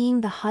 Me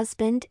being the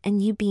husband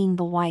and you being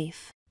the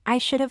wife. I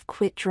should have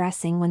quit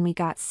dressing when we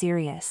got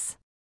serious.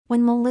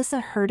 When Melissa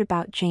heard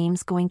about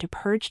James going to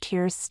purge,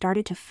 tears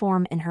started to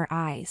form in her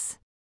eyes.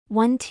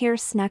 One tear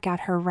snuck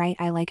out her right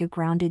eye like a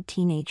grounded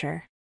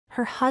teenager.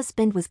 Her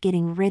husband was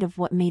getting rid of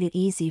what made it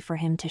easy for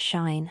him to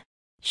shine.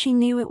 She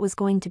knew it was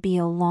going to be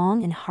a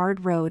long and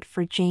hard road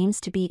for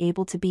James to be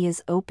able to be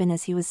as open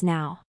as he was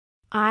now.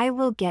 I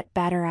will get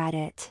better at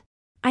it.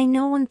 I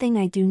know one thing,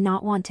 I do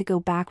not want to go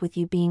back with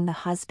you being the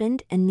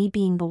husband and me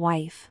being the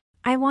wife.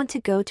 I want to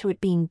go to it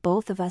being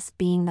both of us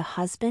being the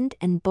husband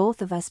and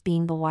both of us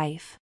being the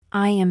wife.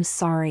 I am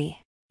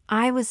sorry.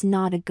 I was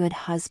not a good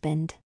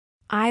husband.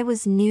 I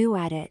was new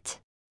at it.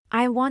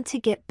 I want to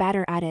get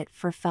better at it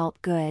for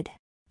felt good.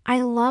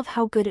 I love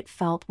how good it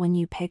felt when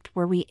you picked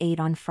where we ate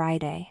on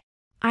Friday.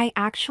 I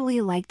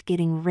actually liked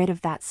getting rid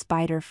of that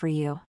spider for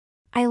you.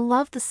 I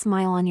love the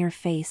smile on your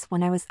face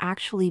when I was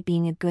actually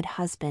being a good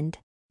husband.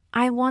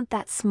 I want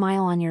that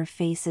smile on your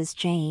face as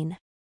Jane.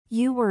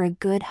 You were a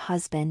good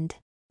husband.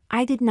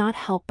 I did not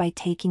help by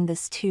taking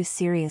this too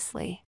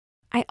seriously.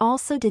 I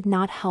also did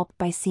not help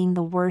by seeing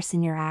the worst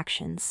in your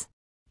actions.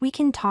 We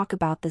can talk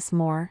about this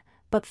more,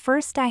 but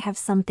first I have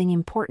something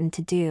important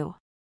to do.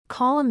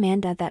 Call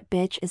Amanda, that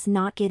bitch is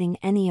not getting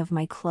any of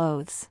my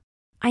clothes.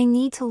 I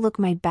need to look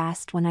my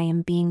best when I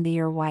am being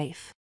your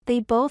wife. They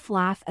both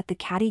laugh at the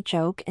catty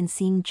joke, and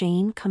seeing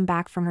Jane come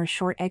back from her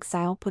short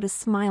exile put a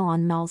smile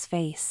on Mel's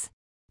face.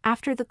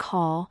 After the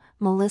call,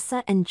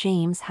 Melissa and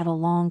James had a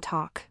long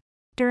talk.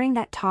 During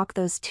that talk,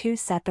 those two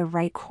set the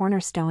right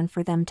cornerstone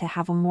for them to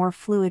have a more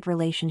fluid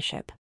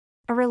relationship.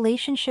 A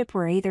relationship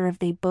where either of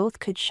they both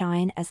could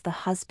shine as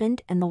the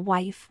husband and the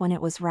wife when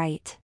it was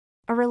right.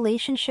 A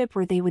relationship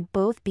where they would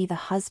both be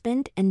the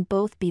husband and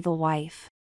both be the wife.